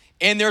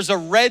 and there's a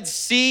Red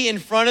Sea in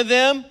front of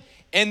them,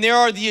 and there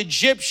are the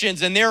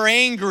Egyptians, and they're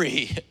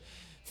angry.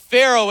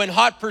 Pharaoh in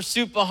hot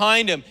pursuit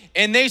behind him,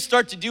 and they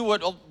start to do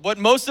what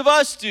most of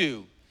us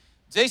do.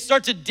 They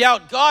start to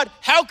doubt, God,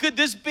 how could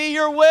this be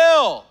your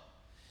will?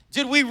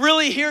 Did we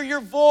really hear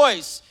your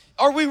voice?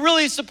 Are we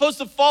really supposed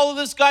to follow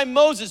this guy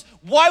Moses?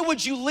 Why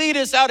would you lead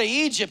us out of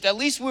Egypt? At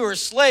least we were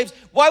slaves.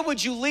 Why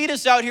would you lead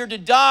us out here to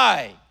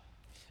die?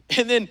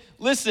 And then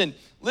listen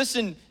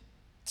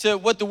to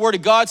what the word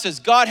of God says.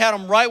 God had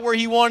them right where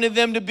he wanted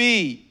them to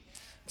be.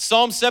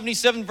 Psalm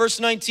 77, verse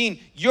 19,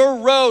 your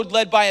road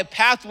led by a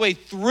pathway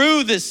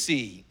through the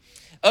sea,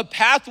 a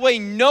pathway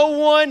no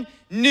one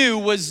knew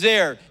was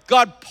there.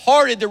 God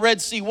parted the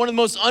Red Sea, one of the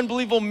most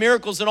unbelievable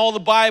miracles in all the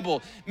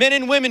Bible. Men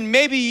and women,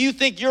 maybe you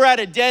think you're at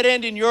a dead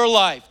end in your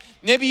life.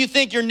 Maybe you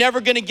think you're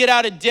never gonna get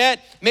out of debt.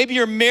 Maybe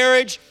your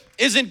marriage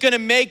isn't gonna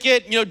make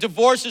it.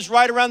 Divorce is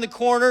right around the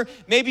corner.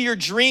 Maybe your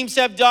dreams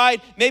have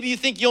died. Maybe you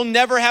think you'll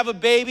never have a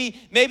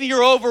baby. Maybe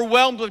you're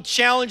overwhelmed with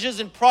challenges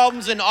and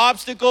problems and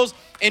obstacles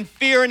and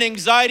fear and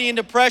anxiety and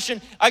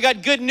depression. I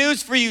got good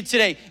news for you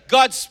today.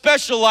 God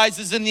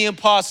specializes in the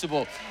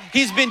impossible.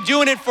 He's been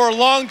doing it for a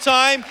long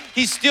time.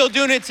 He's still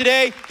doing it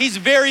today. He's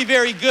very,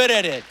 very good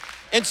at it.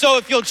 And so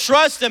if you'll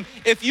trust him,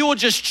 if you will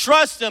just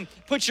trust him,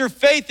 put your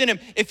faith in him,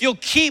 if you'll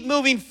keep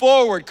moving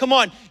forward, come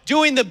on,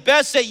 doing the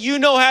best that you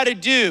know how to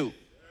do.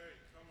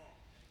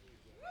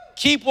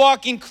 Keep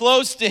walking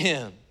close to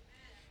him.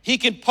 He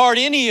can part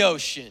any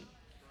ocean.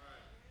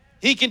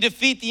 He can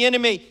defeat the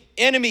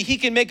enemy. He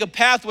can make a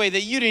pathway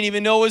that you didn't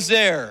even know was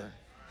there.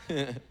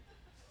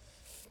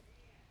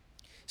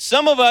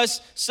 Some of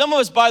us,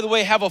 by the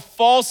way, have a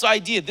false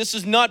idea. This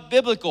is not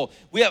biblical.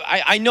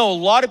 I know a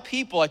lot of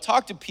people, I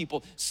talk to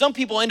people, some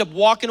people end up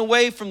walking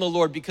away from the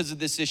Lord because of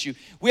this issue.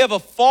 We have a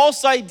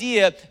false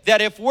idea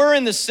that if we're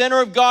in the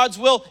center of God's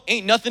will,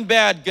 ain't nothing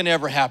bad gonna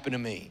ever happen to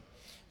me.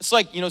 It's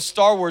like,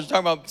 Star Wars, talking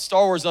about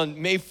Star Wars on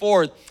May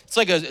 4th. It's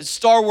like a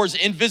Star Wars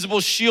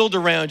invisible shield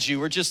around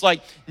you. Or just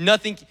like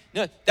nothing.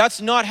 No, that's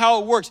not how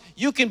it works.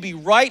 You can be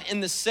right in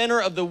the center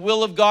of the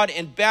will of God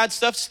and bad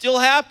stuff still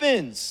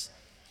happens.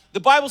 The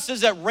Bible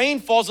says that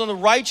rain falls on the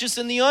righteous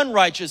and the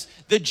unrighteous,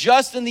 the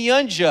just and the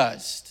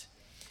unjust.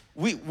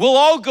 We'll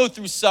all go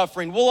through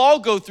suffering. We'll all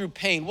go through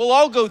pain. We'll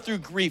all go through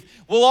grief.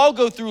 We'll all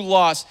go through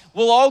loss.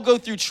 We'll all go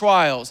through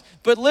trials.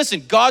 But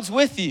listen, God's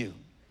with you.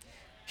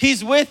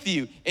 He's with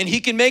you, and he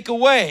can make a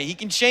way. He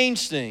can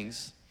change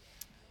things.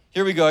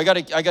 Here we go. I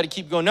gotta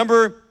keep going.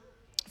 Number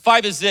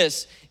 5 is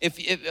this. If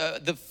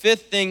the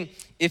fifth thing,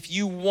 if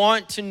you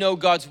want to know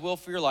God's will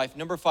for your life,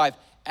 number 5,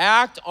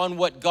 act on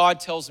what God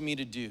tells me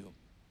to do.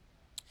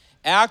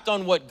 Act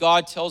on what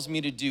God tells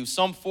me to do.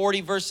 Psalm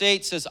 40, verse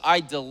 8 says, I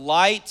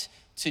delight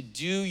to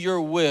do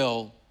your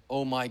will,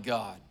 oh my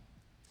God.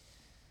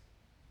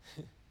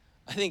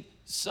 I think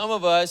some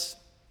of us,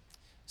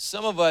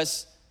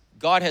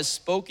 God has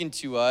spoken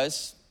to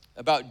us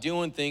about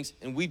doing things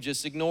and we've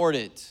just ignored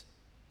it.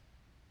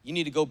 You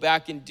need to go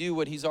back and do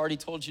what he's already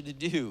told you to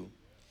do.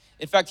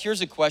 In fact,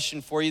 here's a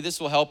question for you. This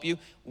will help you.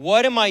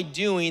 What am I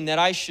doing that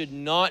I should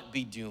not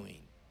be doing?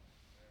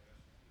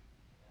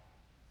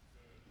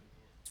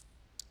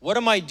 What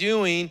am I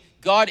doing?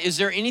 God, is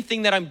there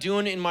anything that I'm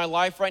doing in my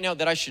life right now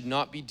that I should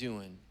not be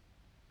doing?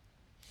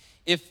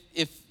 If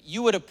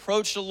you would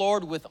approach the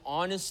Lord with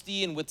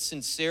honesty and with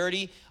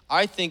sincerity,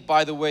 I think,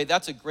 by the way,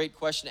 that's a great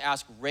question to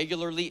ask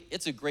regularly.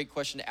 It's a great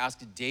question to ask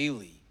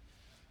daily.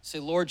 Say,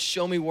 Lord,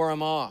 show me where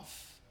I'm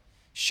off.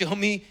 Show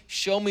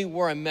me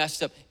where I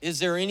messed up. Is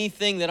there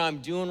anything that I'm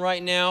doing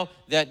right now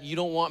that you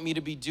don't want me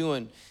to be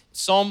doing?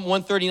 Psalm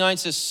 139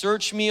 says,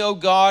 search me, O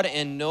God,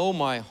 and know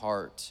my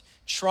heart.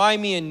 Try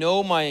me and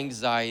know my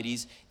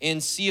anxieties,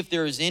 and see if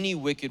there is any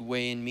wicked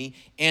way in me,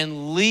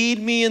 and lead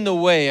me in the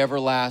way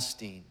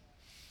everlasting.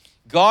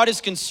 God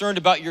is concerned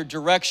about your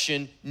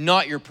direction,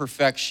 not your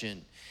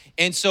perfection.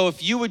 And so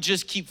if you would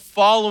just keep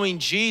following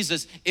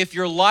Jesus, if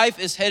your life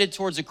is headed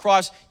towards the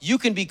cross, you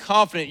can be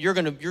confident you're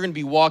gonna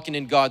be walking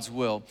in God's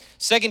will.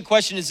 Second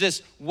question is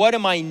this: what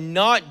am I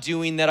not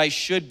doing that I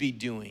should be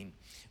doing?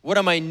 What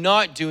am I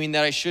not doing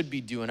that I should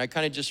be doing? I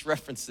kind of just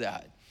referenced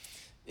that.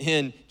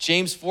 In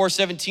James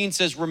 4:17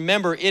 says,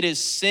 remember, it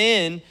is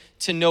sin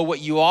to know what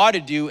you ought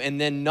to do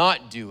and then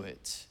not do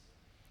it.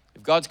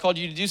 If God's called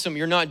you to do something,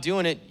 you're not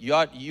doing it, you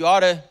ought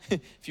to,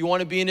 if you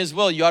want to be in his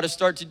will, you ought to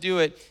start to do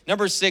it.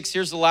 Number 6,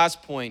 here's the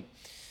last point.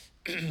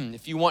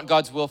 If you want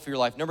God's will for your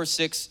life. Number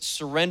 6,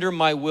 surrender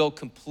my will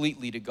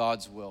completely to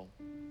God's will.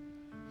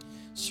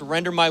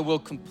 Surrender my will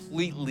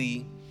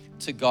completely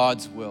to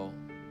God's will.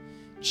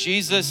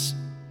 Jesus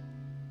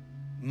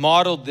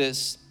modeled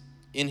this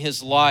in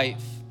his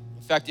life.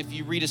 In fact, if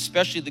you read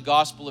especially the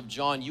Gospel of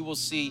John, you will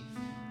see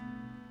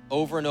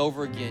over and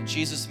over again,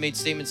 Jesus made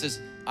statements as,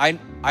 I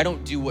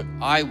don't do what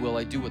I will,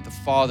 I do what the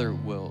Father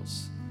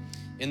wills.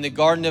 In the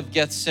Garden of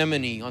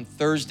Gethsemane on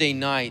Thursday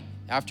night,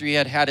 after he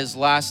had had his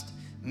last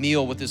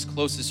meal with his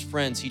closest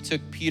friends, he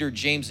took Peter,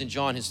 James, and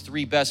John, his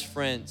 3 best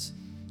friends,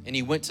 and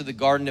he went to the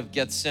Garden of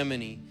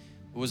Gethsemane.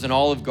 It was an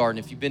olive garden.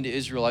 If you've been to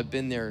Israel, I've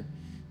been there.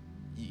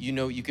 You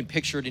know, you can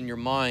picture it in your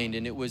mind,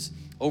 and it was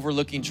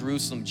overlooking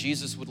Jerusalem.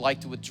 Jesus would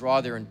like to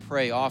withdraw there and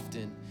pray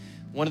often.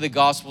 One of the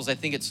Gospels, I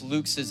think it's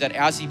Luke, says that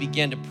as he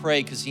began to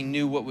pray, because he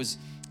knew what was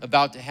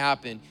about to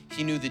happen,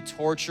 he knew the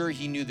torture,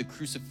 he knew the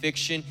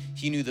crucifixion,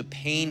 he knew the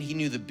pain, he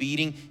knew the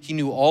beating, he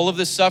knew all of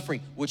the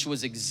suffering, which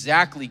was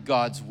exactly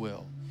God's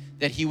will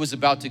that he was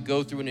about to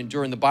go through and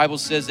endure. And the Bible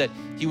says that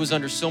he was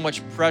under so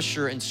much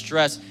pressure and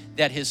stress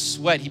that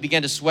he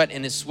began to sweat,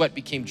 and his sweat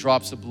became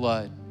drops of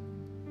blood.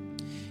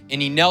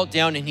 And he knelt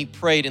down and he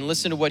prayed, and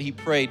listen to what he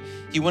prayed.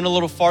 He went a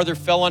little farther,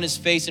 fell on his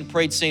face and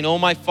prayed, saying, "Oh,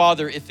 my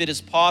Father, if it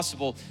is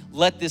possible,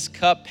 let this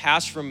cup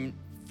pass from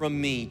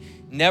me.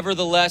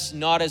 Nevertheless,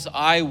 not as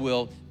I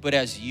will, but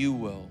as you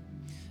will."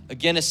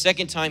 Again, a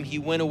second time, he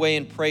went away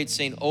and prayed,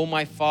 saying, "Oh,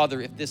 my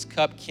Father, if this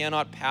cup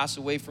cannot pass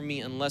away from me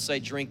unless I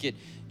drink it,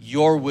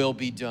 your will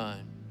be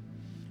done."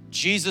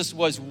 Jesus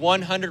was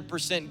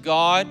 100%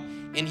 God,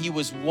 and he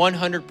was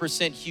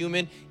 100%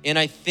 human. And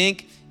I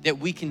think that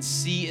we can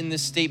see in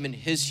this statement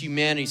his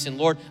humanity, saying,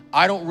 "Lord,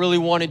 I don't really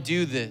want to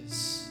do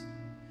this,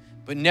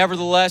 but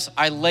nevertheless,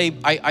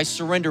 I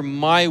surrender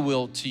my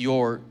will to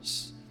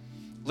yours."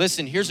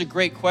 Listen, here's a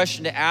great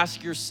question to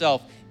ask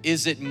yourself.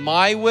 Is it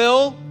my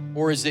will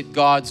or is it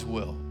God's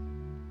will?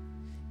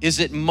 Is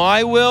it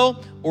my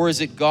will or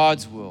is it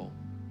God's will?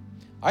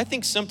 I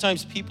think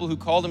sometimes people who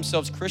call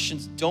themselves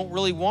Christians don't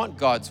really want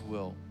God's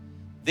will.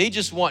 They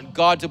just want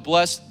God to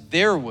bless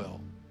their will.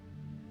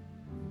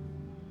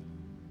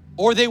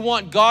 Or they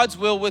want God's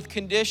will with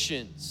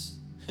conditions.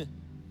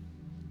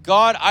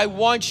 God, I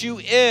want you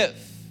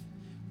if.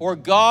 Or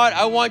God,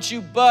 I want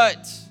you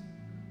but.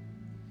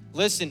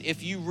 Listen,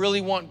 if you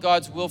really want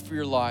God's will for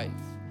your life,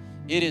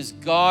 it is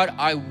God,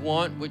 I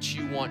want what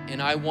you want,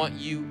 and I want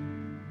you,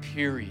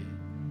 period.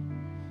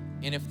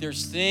 And if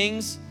there's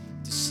things,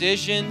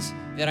 decisions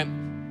that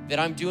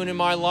I'm doing in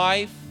my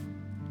life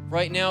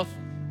right now,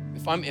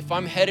 if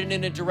I'm headed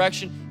in a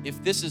direction,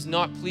 if this is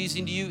not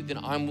pleasing to you, then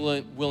I'm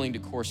willing to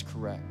course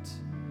correct.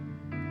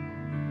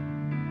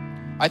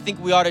 I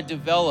think we ought to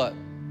develop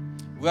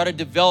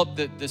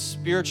the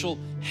spiritual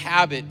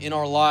habit in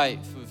our life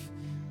of,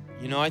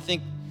 I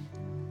think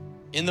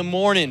in the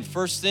morning,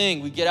 first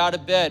thing, we get out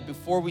of bed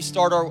before we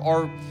start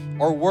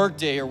our work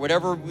day or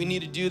whatever we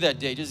need to do that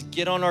day, just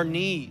get on our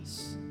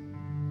knees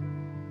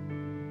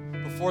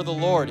before the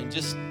Lord, and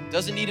just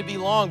doesn't need to be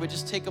long, but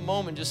just take a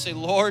moment, just say,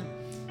 Lord,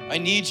 I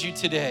need you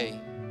today.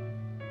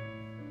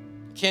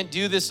 Can't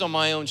do this on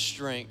my own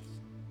strength.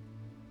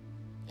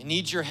 I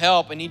need your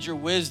help. I need your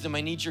wisdom.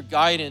 I need your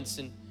guidance.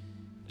 And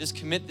just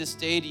commit this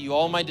day to you,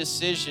 all my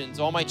decisions,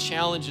 all my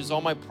challenges,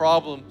 all my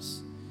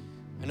problems.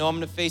 I know I'm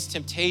going to face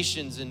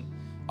temptations and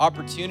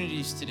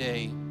opportunities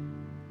today.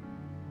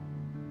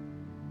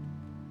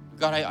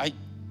 God,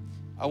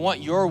 I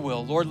want your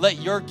will. Lord,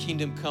 let your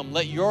kingdom come.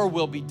 Let your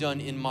will be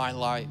done in my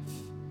life,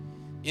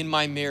 in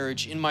my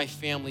marriage, in my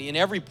family, in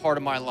every part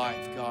of my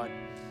life, God.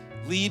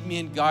 Lead me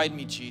and guide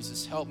me,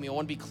 Jesus. Help me. I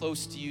want to be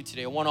close to you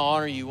today. I want to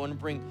honor you. I want to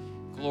bring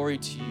glory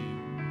to you.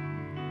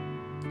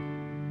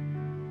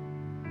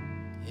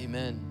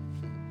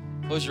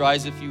 Amen. Close your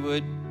eyes if you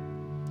would.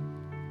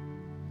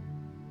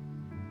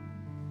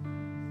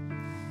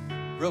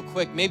 Real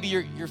quick, maybe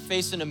you're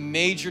facing a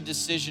major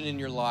decision in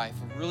your life,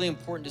 a really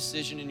important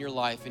decision in your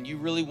life, and you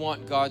really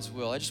want God's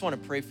will. I just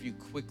want to pray for you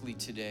quickly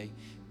today.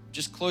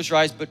 Just close your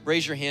eyes, but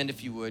raise your hand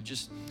if you would.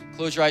 Just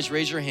close your eyes,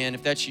 raise your hand.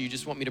 If that's you,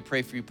 just want me to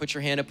pray for you. Put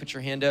your hand up, put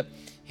your hand up.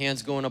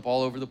 Hands going up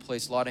all over the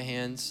place, a lot of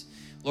hands.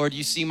 Lord,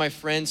 you see my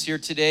friends here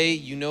today.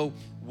 You know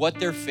what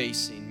they're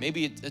facing.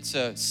 Maybe it's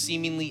a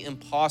seemingly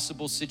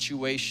impossible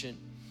situation.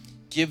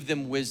 Give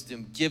them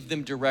wisdom, give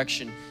them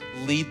direction,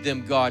 lead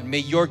them, God. May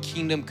your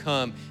kingdom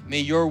come. May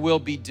your will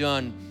be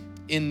done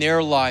in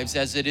their lives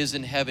as it is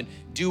in heaven.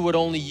 Do what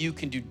only you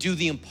can do. Do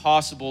the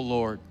impossible,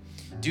 Lord.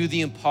 Do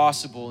the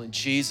impossible in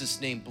Jesus'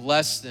 name.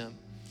 Bless them,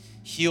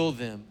 heal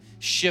them,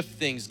 shift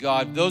things,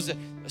 God.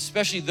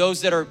 Especially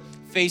those that are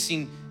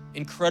facing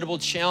incredible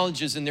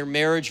challenges in their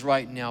marriage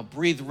right now.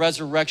 Breathe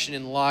resurrection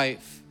in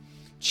life.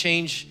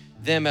 Change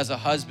them as a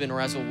husband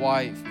or as a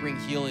wife. Bring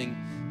healing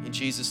in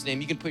Jesus'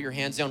 name. You can put your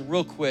hands down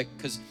real quick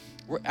because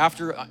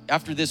after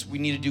this, we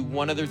need to do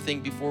one other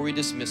thing before we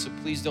dismiss, so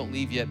please don't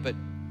leave yet. But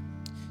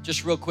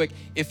just real quick,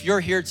 if you're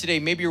here today,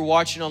 maybe you're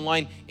watching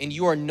online and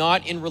you are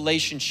not in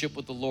relationship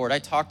with the Lord. I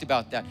talked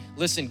about that.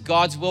 Listen,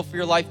 God's will for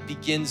your life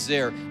begins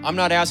there. I'm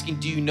not asking,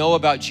 do you know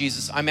about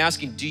Jesus? I'm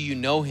asking, do you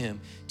know him?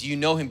 Do you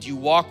know him? Do you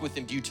walk with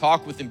him? Do you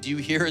talk with him? Do you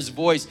hear his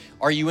voice?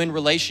 Are you in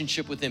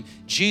relationship with him?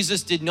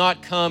 Jesus did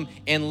not come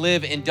and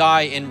live and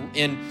die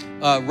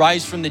and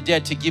rise from the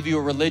dead to give you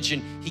a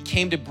religion. He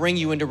came to bring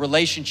you into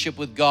relationship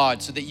with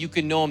God so that you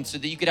could know him, so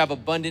that you could have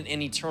abundant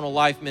and eternal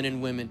life, men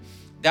and women.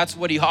 That's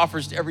what he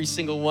offers to every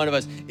single one of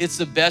us. It's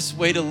the best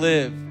way to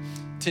live,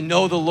 to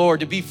know the Lord,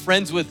 to be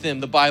friends with him,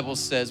 the Bible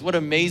says. What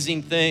an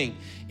amazing thing.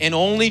 And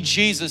only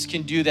Jesus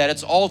can do that.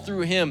 It's all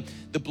through him.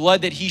 The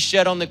blood that he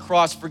shed on the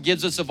cross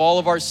forgives us of all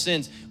of our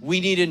sins.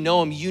 We need to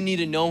know him. You need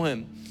to know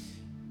him.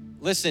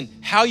 Listen,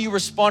 how you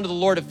respond to the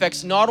Lord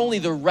affects not only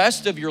the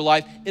rest of your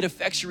life, it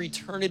affects your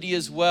eternity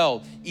as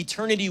well.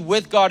 Eternity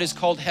with God is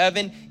called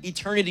heaven.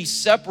 Eternity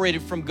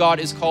separated from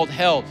God is called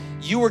hell.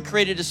 You were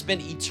created to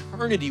spend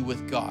eternity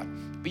with God,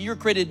 but you're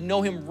created to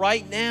know him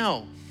right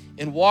now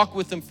and walk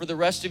with him for the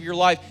rest of your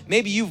life.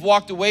 Maybe you've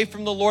walked away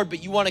from the Lord,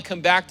 but you want to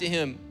come back to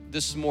him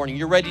this morning.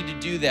 You're ready to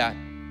do that.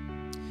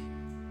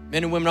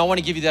 Men and women, I want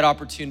to give you that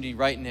opportunity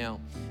right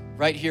now.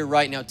 Right here,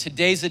 right now.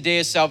 Today's the day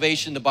of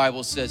salvation, the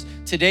Bible says.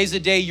 Today's the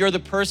day you're the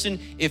person.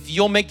 If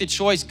you'll make the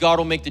choice, God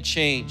will make the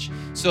change.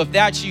 So if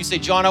that's you, say,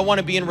 John, I want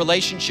to be in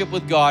relationship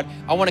with God.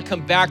 I want to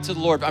come back to the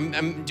Lord.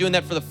 I'm doing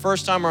that for the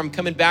first time, or I'm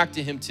coming back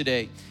to him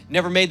today.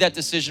 Never made that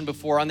decision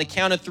before. On the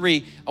count of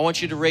three, I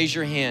want you to raise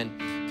your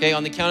hand. Okay,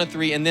 on the count of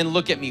three, and then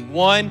look at me.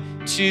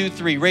 1, 2,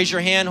 3. Raise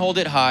your hand, hold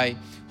it high.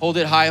 Hold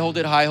it high, hold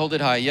it high, hold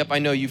it high. Yep, I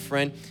know you,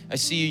 friend. I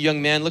see you,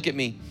 young man. Look at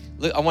me.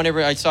 Look,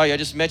 I saw you. I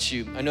just met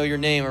you. I know your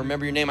name. I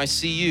remember your name. I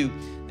see you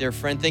there,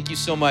 friend. Thank you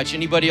so much.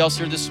 Anybody else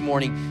here this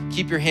morning?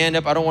 Keep your hand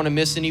up. I don't want to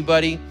miss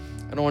anybody.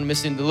 I don't want to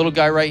miss any. The little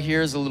guy right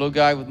here is a little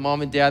guy with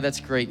mom and dad.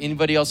 That's great.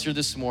 Anybody else here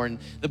this morning?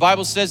 The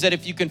Bible says that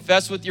if you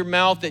confess with your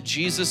mouth that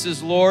Jesus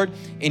is Lord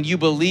and you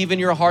believe in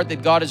your heart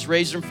that God has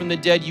raised him from the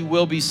dead, you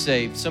will be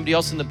saved. Somebody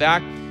else in the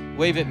back?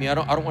 Wave at me. I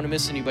don't want to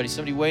miss anybody.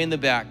 Somebody way in the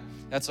back.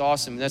 That's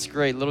awesome. That's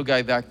great. Little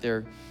guy back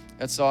there.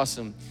 That's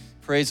awesome.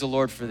 Praise the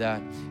Lord for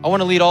that. I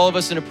want to lead all of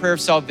us in a prayer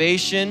of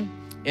salvation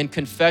and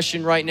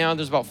confession right now.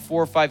 There's about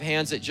 4 or 5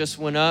 hands that just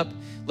went up.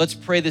 Let's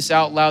pray this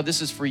out loud.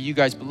 This is for you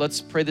guys, but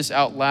let's pray this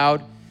out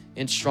loud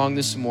and strong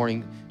this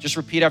morning. Just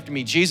repeat after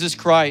me. Jesus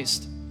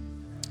Christ,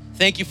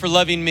 thank you for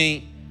loving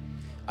me.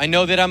 I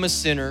know that I'm a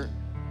sinner.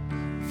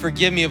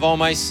 Forgive me of all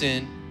my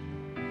sin.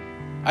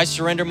 I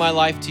surrender my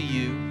life to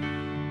you.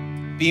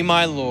 Be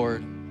my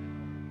Lord.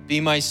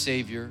 Be my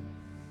Savior.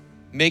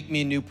 Make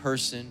me a new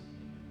person.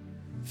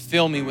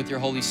 Fill me with your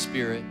Holy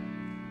Spirit.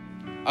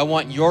 I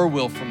want your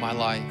will for my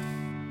life.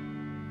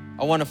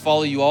 I want to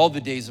follow you all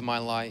the days of my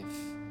life.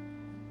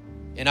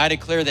 And I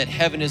declare that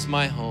heaven is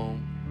my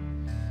home.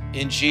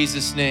 In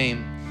Jesus'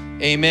 name,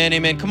 amen,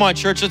 amen. Come on,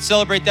 church, let's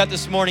celebrate that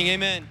this morning.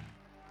 Amen.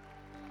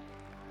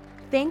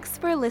 Thanks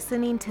for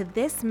listening to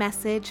this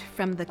message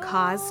from The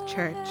Cause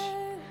Church.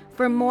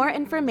 For more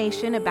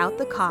information about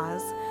The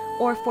Cause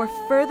or for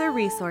further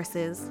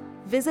resources,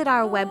 visit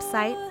our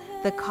website,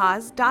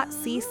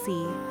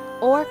 thecause.cc,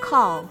 or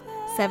call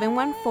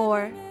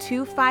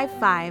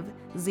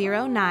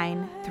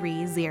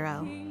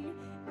 714-255-0930.